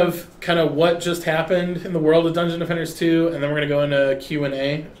kind of what just happened in the world of Dungeon Defenders 2, and then we're going to go into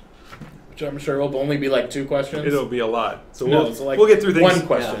Q&A, which I'm sure will only be like 2 questions. It'll be a lot. So like we'll get through things. 1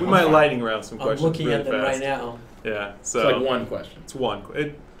 question. Yeah. We might lightning round some questions. I'm looking really at them fast. right now. Yeah, so... It's like 1 question. It's one.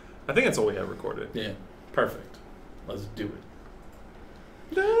 I think that's all we have recorded. Yeah, perfect. Let's do it.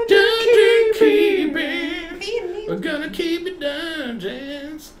 Dungeon keeping. We're gonna keep it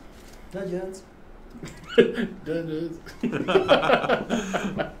dungeons. Dungeons. Dungeons.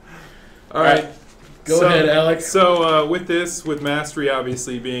 All right. Go ahead, Alex. So with Mastery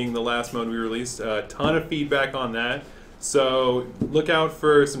obviously being the last mode we released, a ton of feedback on that. So look out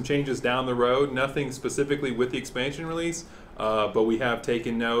for some changes down the road. Nothing specifically with the expansion release. But we have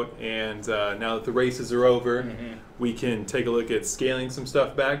taken note, and now that the races are over, we can take a look at scaling some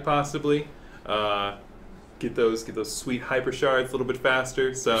stuff back, possibly. Get those sweet hyper shards a little bit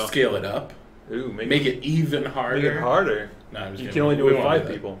faster. So scale it up. Ooh, make it even harder. Make it harder. No, I'm just you kidding. can only do it with 5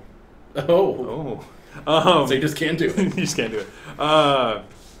 people. Oh. So you just can't do it. You just can't do it.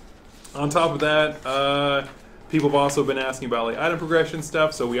 On top of that, people have also been asking about like item progression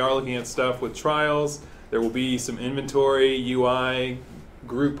stuff. So we are looking at stuff with trials. There will be some inventory, UI,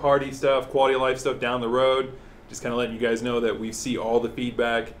 group party stuff, quality of life stuff down the road. Just kind of letting you guys know that we see all the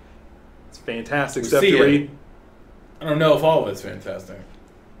feedback. It's fantastic stuff to read. I don't know if all of it's fantastic.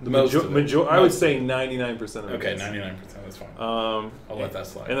 I would say 99% of it. Okay, 99%. That's fine. I'll let that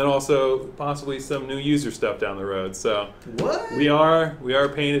slide. And then also possibly some new user stuff down the road. So what? We are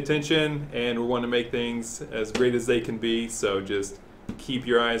paying attention, and we want to make things as great as they can be. So just keep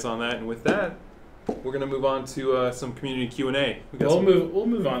your eyes on that. And with that, we're going to move on to some community Q&A. We'll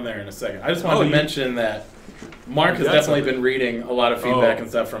move on there in a second. I just wanted to mention that Mark has definitely been reading a lot of feedback and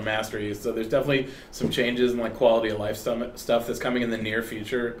stuff from Mastery, so there's definitely some changes in like quality of life stuff that's coming in the near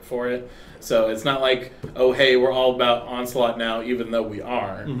future for it. So it's not like, oh hey, we're all about Onslaught now, even though we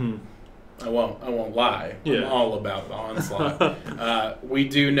are. I won't lie. Yeah. I'm all about the Onslaught. We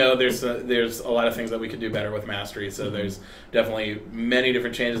do know there's a lot of things that we could do better with Mastery, so there's definitely many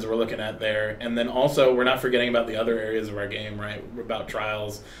different changes that we're looking at there. And then also, we're not forgetting about the other areas of our game, right? About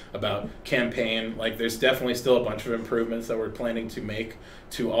trials, about campaign. Like, there's definitely still a bunch of improvements that we're planning to make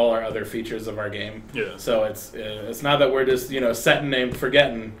to all our other features of our game. Yeah. So it's not that we're just setting and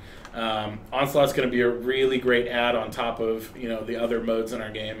forgetting. Onslaught's going to be a really great add on top of the other modes in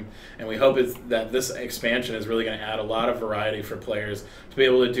our game, and we hope that this expansion is really going to add a lot of variety for players to be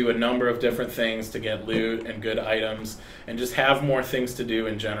able to do a number of different things to get loot and good items and just have more things to do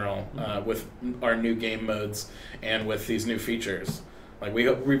in general with our new game modes and with these new features. Like we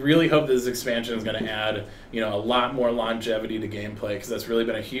really hope this expansion is going to add, a lot more longevity to gameplay, because that's really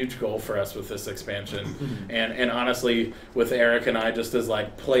been a huge goal for us with this expansion. And honestly, with Eric and I, just as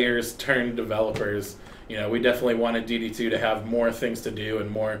like players turned developers, we definitely wanted DD2 to have more things to do and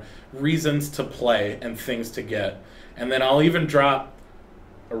more reasons to play and things to get. And then I'll even drop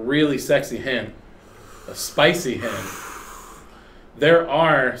a really sexy hint, a spicy hint. There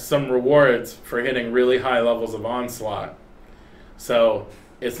are some rewards for hitting really high levels of Onslaught. So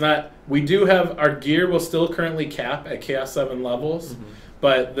it's not. We do have our gear will still currently cap at Chaos 7 levels,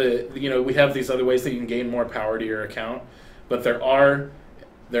 but we have these other ways that you can gain more power to your account. But there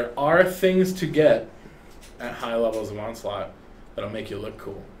are things to get at high levels of Onslaught that'll make you look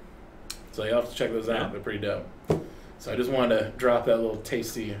cool. So you'll have to check those out. They're pretty dope. So I just wanted to drop that little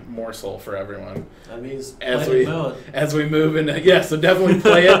tasty morsel for everyone. That means As play we the mode. as we move into so definitely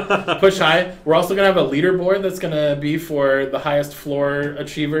play it, push high. We're also gonna have a leaderboard that's gonna be for the highest floor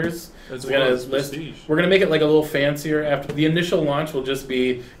achievers. As We're well gonna as prestige. We're gonna make it like a little fancier. After the initial launch, will just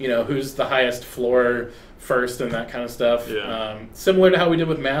be who's the highest floor first and that kind of stuff. Yeah. Similar to how we did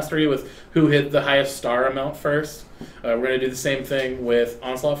with Mastery, with who hit the highest star amount first. We're gonna do the same thing with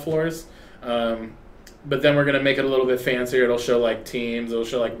Onslaught floors. But then we're going to make it a little bit fancier. It'll show like teams. It'll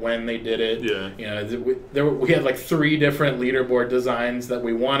show like when they did it. Yeah. We had like 3 different leaderboard designs that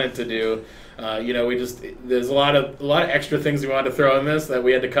we wanted to do. There's a lot of extra things we wanted to throw in this that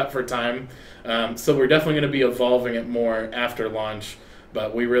we had to cut for time. So we're definitely going to be evolving it more after launch.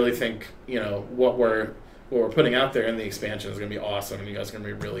 But we really think what we're putting out there in the expansion is going to be awesome, and you guys are going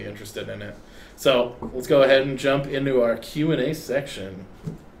to be really interested in it. So let's go ahead and jump into our Q&A section.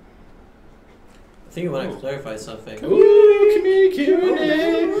 I think I want to clarify something. Ooh, community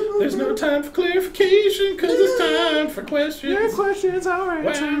Q&A. There's no time for clarification because it's time for questions. Your questions are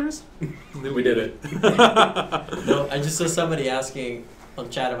answers. We did it. No, I just saw somebody asking on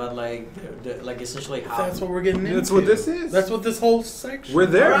chat about like essentially how. That's what we're getting into. That's what this is. That's what this whole section. We're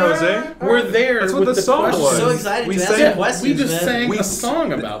there, Jose. We're there. That's what with the song questions. was. So excited We to sang- answer questions. We just man. sang a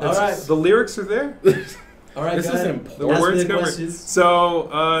song about this. All right. The lyrics are there. All right, This go is ahead. important. The Ask me words the covered. questions.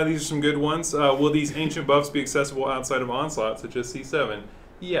 So these are some good ones. Will these ancient buffs be accessible outside of Onslaught, such as C7?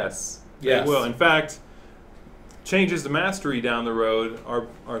 Yes. Yes. They will. In fact, changes to Mastery down the road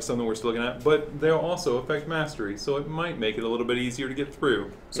are something we're still looking at, but they'll also affect Mastery, so it might make it a little bit easier to get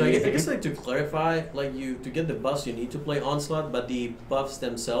through. So I guess like to clarify, like to get the buffs you need to play Onslaught, but the buffs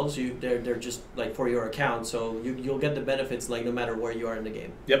themselves they're just like for your account, so you'll get the benefits like no matter where you are in the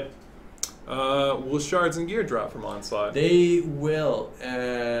game. Yep. Will shards and gear drop from Onslaught? They will.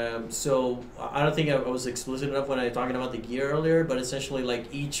 So I don't think I was explicit enough when I was talking about the gear earlier, but essentially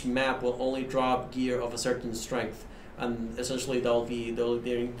like each map will only drop gear of a certain strength, and essentially it'll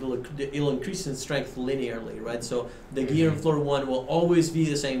increase in strength linearly, right? So the gear in floor 1 will always be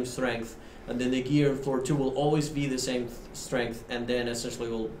the same strength, and then the gear in floor 2 will always be the same strength, and then essentially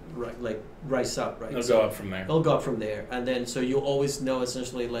will rise up, right? It'll go up from there. It'll go up from there, and then so you'll always know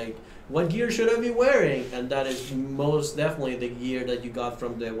essentially like what gear should I be wearing, and that is most definitely the gear that you got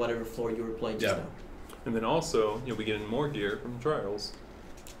from the whatever floor you were playing just now. And then also, you'll be getting more gear from Trials.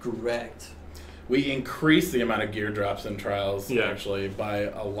 Correct. We increased the amount of gear drops in Trials Yeah. actually by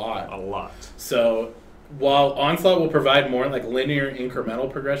a lot. A lot. So while Onslaught will provide more like linear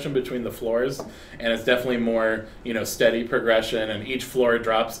incremental progression between the floors, and it's definitely more steady progression, and each floor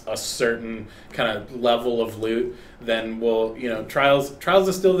drops a certain kind of level of loot, then we'll Trials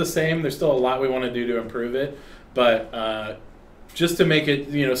is still the same. There's still a lot we want to do to improve it, but just to make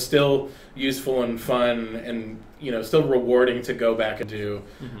it still useful and fun and still rewarding to go back and do,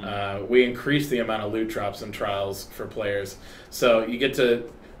 we increased the amount of loot drops in Trials for players, so you get to.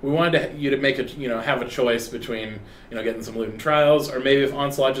 We wanted you to make have a choice between getting some loot in Trials, or maybe if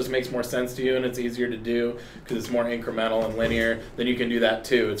Onslaught just makes more sense to you and it's easier to do because it's more incremental and linear, then you can do that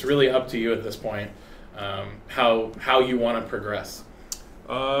too. It's really up to you at this point, how you want to progress.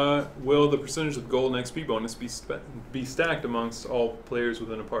 Will the percentage of gold and XP bonus be stacked amongst all players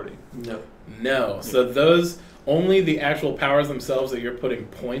within a party? No. No. So those only the actual powers themselves that you're putting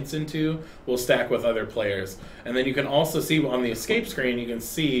points into will stack with other players. And then you can also see on the escape screen, you can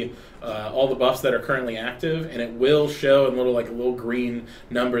see all the buffs that are currently active, and it will show in little green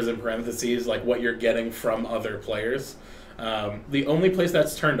numbers in parentheses like what you're getting from other players. The only place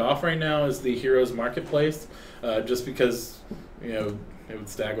that's turned off right now is the Heroes Marketplace, just because it would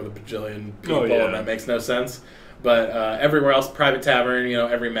stack with a bajillion people, and that makes no sense. But everywhere else, private tavern,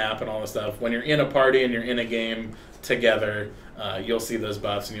 every map and all this stuff. When you're in a party and you're in a game together, you'll see those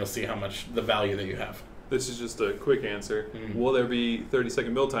buffs and you'll see how much the value that you have. This is just a quick answer. Will there be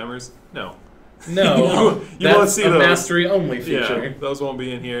 30-second build timers? No. No, you won't see a those. mastery only feature. Yeah, those won't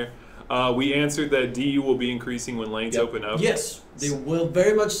be in here. We answered that DU will be increasing when lanes open up. Yes, they will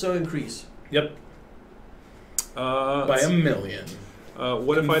very much so increase. Yep. By a million.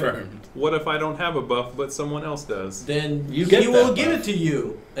 What if I don't have a buff but someone else does? Then You he get will that give buff. it to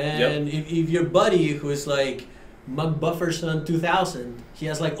you. And if your buddy who is like Mug Bufferson 2000, he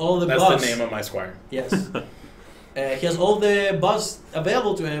has like all the That's buffs. the name of my squire. Yes. He has all the buffs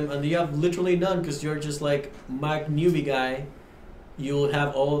available to him, and you have literally none because you're just like Mug newbie guy. You'll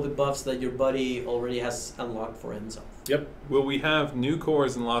have all the buffs that your buddy already has unlocked for himself. Yep. Will we have new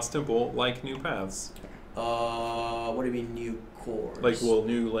cores in Lost Temple like new paths? What do you mean new cores? Like, will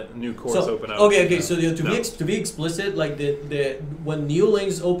new cores open up? Okay. So to be explicit, like when new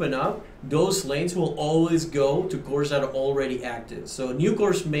lanes open up, those lanes will always go to cores that are already active. So new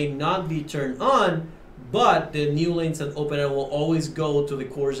cores may not be turned on, but the new lanes that open up will always go to the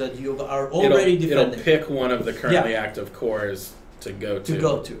cores that you are already defending. It'll pick one of the currently active cores to go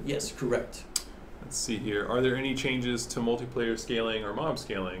to. Yes, correct. Let's see here. Are there any changes to multiplayer scaling or mob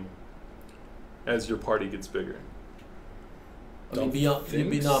scaling as your party gets bigger?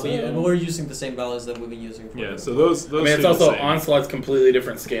 We're using the same values that we've been using for so those I mean, it's also Onslaught's completely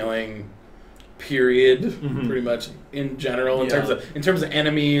different scaling period, pretty much in general, in terms of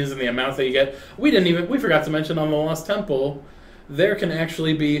enemies and the amounts that you get. We forgot to mention on the Lost Temple, there can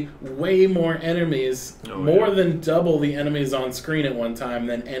actually be way more enemies, than double the enemies on screen at one time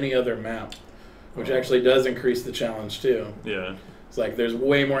than any other map, which actually does increase the challenge too. Yeah. It's like there's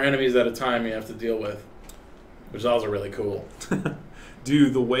way more enemies at a time you have to deal with, which is also really cool.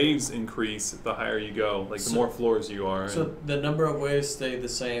 Do the waves increase the higher you go? Like the more floors you are? So the number of waves stay the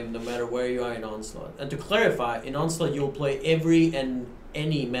same no matter where you are in Onslaught. And to clarify, in Onslaught you'll play every and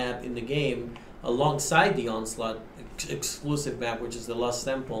any map in the game alongside the Onslaught exclusive map, which is the Lost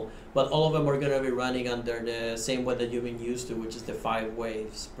Temple. But all of them are going to be running under the same way that you've been used to, which is the 5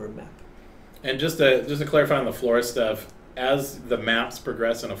 waves per map. And just to clarify on the floor stuff, as the maps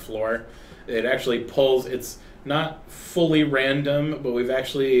progress in a floor, it actually pulls. It's not fully random, but we've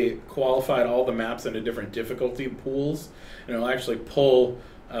actually qualified all the maps into different difficulty pools, and it'll actually pull.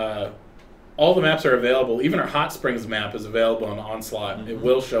 All the maps are available. Even our Hot Springs map is available on Onslaught. It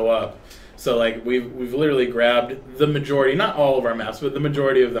will show up. So like we've literally grabbed the majority, not all of our maps, but the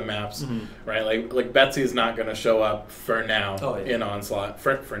majority of the maps, right? Like Betsy's not going to show up for now in Onslaught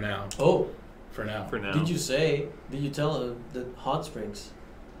for now. Oh. For now. Did you tell him that Hot Springs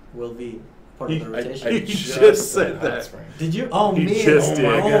will be part of the rotation? I just said that. Did you? Oh, man. Just did.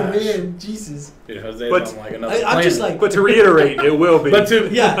 Oh, man. Jesus. Dude, Jose's on like another planet. I'm just like... But to reiterate, it will be. But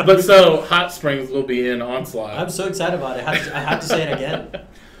so Hot Springs will be in Onslaught. I'm so excited about it. I have to say it again.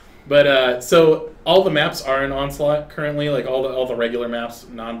 But so all the maps are in Onslaught currently, like all the regular maps,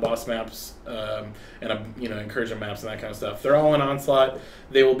 non-boss maps, and incursion maps and that kind of stuff. They're all in Onslaught.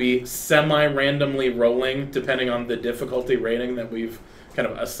 They will be semi-randomly rolling depending on the difficulty rating that we've kind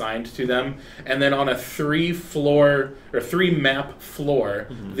of assigned to them. And then on a 3-map floor,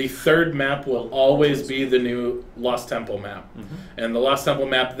 the third map will always be the new Lost Temple map. And the Lost Temple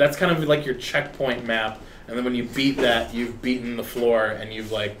map, that's kind of like your checkpoint map. And then when you beat that, you've beaten the floor and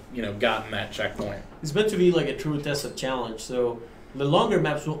you've gotten that checkpoint. It's meant to be like a true test of challenge. So the longer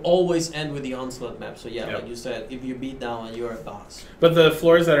maps will always end with the Onslaught map. So like you said, if you beat that one, you're a boss. But the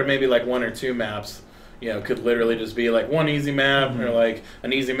floors that are maybe like 1 or 2 maps, could literally just be like one easy map or like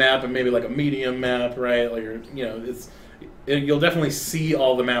an easy map and maybe like a medium map, right? Like you'll definitely see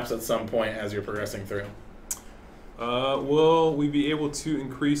all the maps at some point as you're progressing through. Will we be able to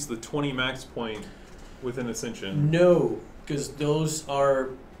increase the 20 max point within Ascension? No, because those are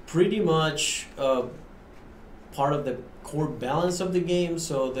pretty much part of the core balance of the game.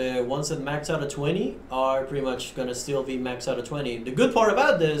 So the ones that max out of 20 are pretty much going to still be max out of 20. The good part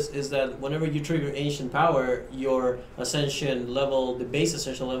about this is that whenever you trigger Ancient Power, your Ascension level, the base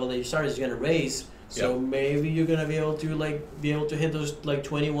Ascension level that you start is going to raise. So maybe you're going to be able to hit those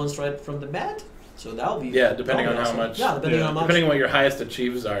 20 ones right from the bat. So that'll be depending on how much. Yeah, depending on what your highest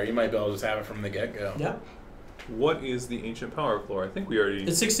achieves are, you might be able to just have it from the get-go. Yeah. What is the Ancient Power floor? I think we already...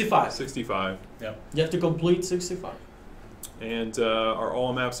 It's 65. 65. Yeah. You have to complete 65. And are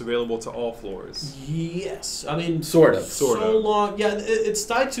all maps available to all floors? Yes. I mean... Sort of. So long... Yeah, it's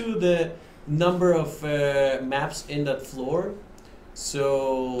tied to the number of maps in that floor.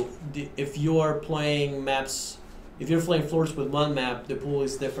 So if you are playing maps... If you're playing floors with one map, the pool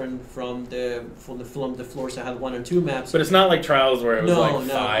is different from the floors that have 1 or 2 maps. But it's not like Trials where it was 5.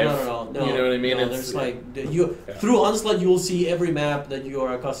 No. You know what I mean? No, there's through Onslaught you will see every map that you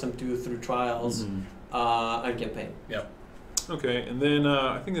are accustomed to through Trials and Campaign. Yep. Okay, and then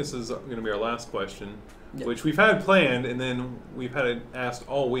I think this is going to be our last question, which we've had planned and then we've had it asked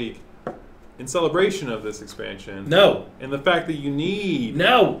all week. In celebration of this expansion, and the fact that you need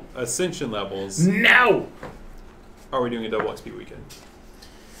Ascension levels, are we doing a double XP weekend?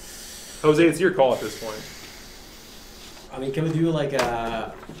 Jose, it's your call at this point. I mean, can we do like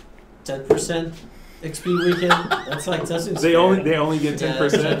a 10% XP weekend? They only get 10%.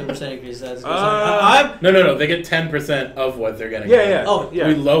 10% increase. No. They get 10% of what they're getting. Yeah. Oh, yeah.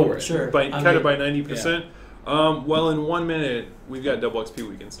 We lower it. Sure. Cut it by 90%. Yeah. Well, in 1 minute, we've got double XP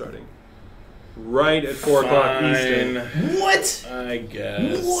weekend starting. Right at 4 o'clock Eastern. What? I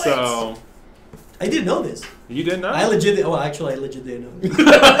guess. So. I didn't know this. You didn't know? I legit didn't know.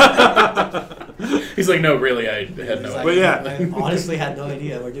 He's like, no, really, I had no idea. But yeah. I honestly had no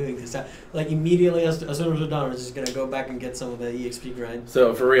idea we're doing this. Like immediately as soon as we're done, we're just gonna go back and get some of the EXP grind.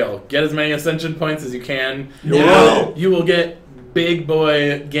 So for real, get as many ascension points as you can. No. You will get big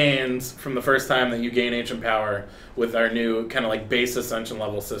boy gains from the first time that you gain ancient power with our new kind of like base ascension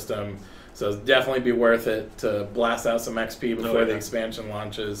level system. So it's definitely be worth it to blast out some XP before the expansion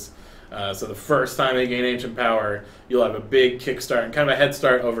launches. So the first time they gain ancient power, you'll have a big kickstart and kind of a head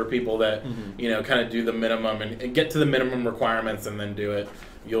start over people that kind of do the minimum and get to the minimum requirements and then do it.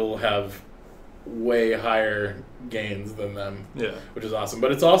 You'll have way higher gains than them, which is awesome.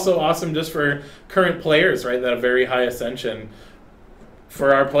 But it's also awesome just for current players, right? That have very high ascension.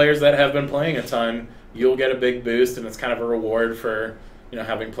 For our players that have been playing a ton, you'll get a big boost, and it's kind of a reward for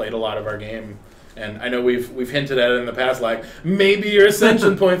having played a lot of our game. And I know we've hinted at it in the past, like maybe your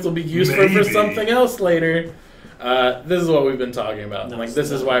ascension points will be useful for something else later. This is what we've been talking about.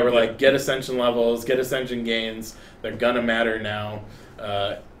 This is why we're like, get ascension levels, get ascension gains. They're gonna matter now.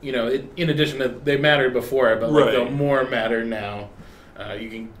 In addition to they mattered before, but they'll more matter now. You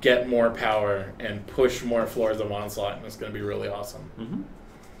can get more power and push more floors of Onslaught, and it's gonna be really awesome.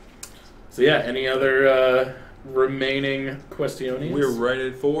 So yeah, any other remaining questions? We're right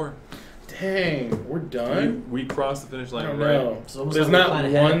at 4. Dang, we're done. We crossed the finish line, I don't right? know. So There's not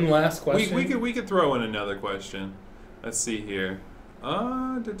one last question. We could throw in another question. Let's see here.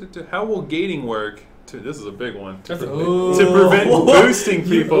 How will gating work? This is a big one. To prevent boosting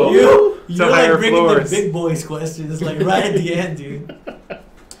people you're to higher bringing floors. the big boys questions like right at the end, dude.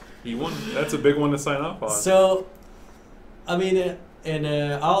 That's a big one to sign up on. So, I mean,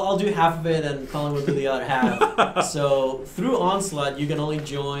 I'll do half of it, and Colin will do the other half. So through Onslaught, you can only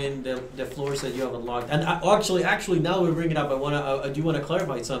join the floors that you have unlocked. And actually, now we bring it up. I do want to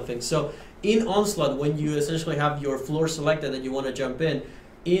clarify something. So in Onslaught, when you essentially have your floor selected that you want to jump in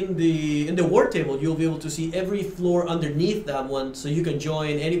the war table, you'll be able to see every floor underneath that one, so you can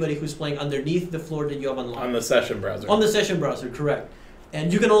join anybody who's playing underneath the floor that you have unlocked. On the session browser. On the session browser, correct.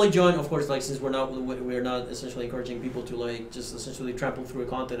 And you can only join, of course, like since we're not essentially encouraging people to like just essentially trample through a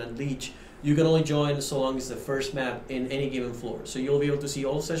content and leech. You can only join so long as the first map in any given floor. So you'll be able to see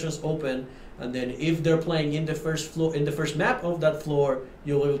all sessions open, and then if they're playing in the first map of that floor,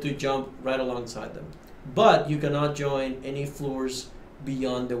 you'll be able to jump right alongside them. But you cannot join any floors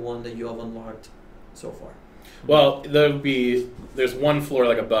beyond the one that you have unlocked so far. Well, there's one floor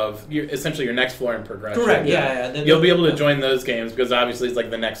like above, essentially your next floor in progression. Correct, yeah. You'll be able to join those games because obviously it's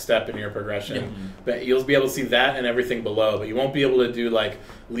like the next step in your progression. Yeah. But you'll be able to see that and everything below, but you won't be able to do like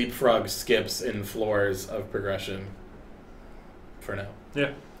leapfrog skips in floors of progression. For now.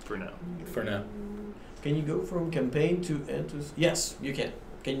 Yeah, for now. For now. Can you go from campaign to Yes, you can.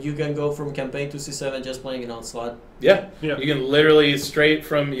 You can go from campaign to C7 just playing an Onslaught. Yeah. You can literally straight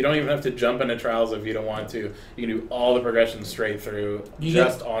from, you don't even have to jump into trials if you don't want to. You can do all the progression straight through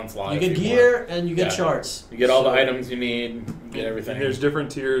Onslaught. You get gear and you get shards. You get all the items you need, you get everything. And there's different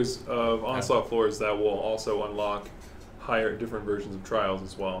tiers of Onslaught floors that will also unlock different versions of trials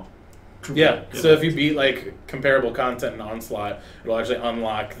as well. Yeah, so if you beat like comparable content in Onslaught, it'll actually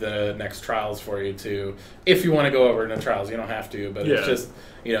unlock the next trials for you too. If you want to go over into trials, you don't have to, but it's just,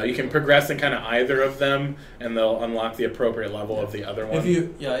 you can progress in kind of either of them, and they'll unlock the appropriate level of the other one.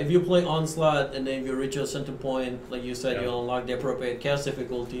 If you play Onslaught and then if you reach a center point, like you said, you'll unlock the appropriate chaos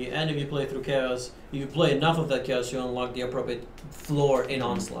difficulty, and if you play through chaos, if you play enough of that chaos, you'll unlock the appropriate floor in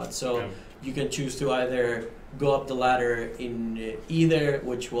Onslaught. So you can choose to either go up the ladder in either,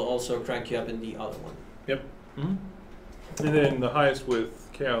 which will also crank you up in the other one. Yep. Mm-hmm. And then the highest with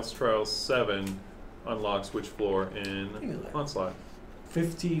Chaos Trials 7 unlocks which floor in Onslaught?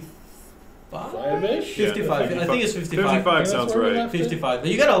 55? 5-ish? 55. I think it's 55. 55 sounds right. 55. But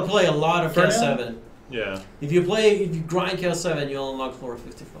you gotta play a lot of Chaos 7. Yeah. If you grind Chaos 7, you'll unlock floor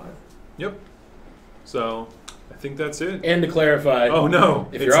 55. Yep. So, I think that's it. And to clarify,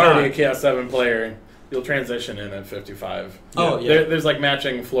 if you're already a Chaos 7 player, you'll transition in at 55. Oh, yeah. There's like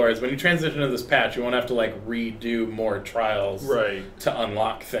matching floors. When you transition to this patch, you won't have to like redo more trials to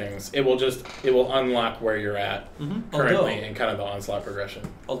unlock things. It will unlock where you're at currently in kind of the Onslaught progression.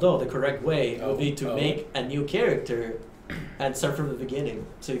 Although the correct way would be to make a new character and start from the beginning,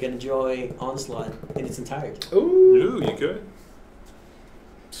 so you can enjoy Onslaught in its entirety. Ooh, you could.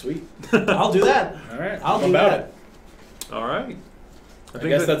 Sweet. I'll do that. All right. I'll do that. All right. I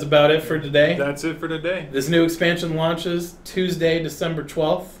guess that's about it for today. That's it for today. This new expansion launches Tuesday, December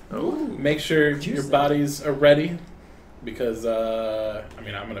 12th. Oh. Make sure your bodies are ready because, I'm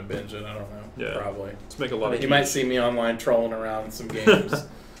going to binge it. I don't know. Yeah. Probably. Let's make a lot of You might see me online trolling around some games.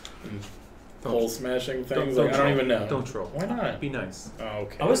 pole smashing things. Don't I don't even know. Don't troll. Why not? Be nice. Oh,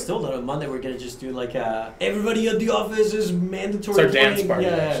 okay. I was told that on Monday we're gonna just do like everybody at the office is mandatory. It's our playing. dance party, Yeah,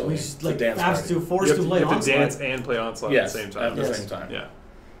 actually. we It's just a like dance have party. to force You to have play you have to Onslaught. dance and play Onslaught Yes, at the same time. at the Yes. same time. Yeah.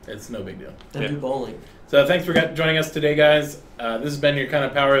 It's no big deal. And do bowling. So thanks for joining us today, guys. This has been your kind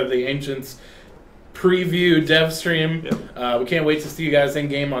of Power of the Ancients preview dev stream. Yep. We can't wait to see you guys in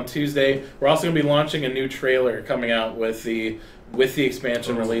game on Tuesday. We're also going to be launching a new trailer coming out with the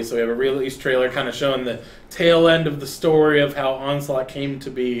expansion release. So we have a release trailer kind of showing the tail end of the story of how Onslaught came to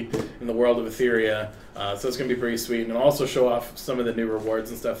be in the world of Etheria. So it's going to be pretty sweet, and it'll also show off some of the new rewards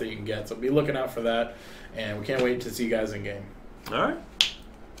and stuff that you can get. So be looking out for that, and we can't wait to see you guys in game. All right.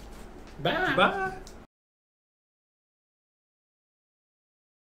 Bye. Bye.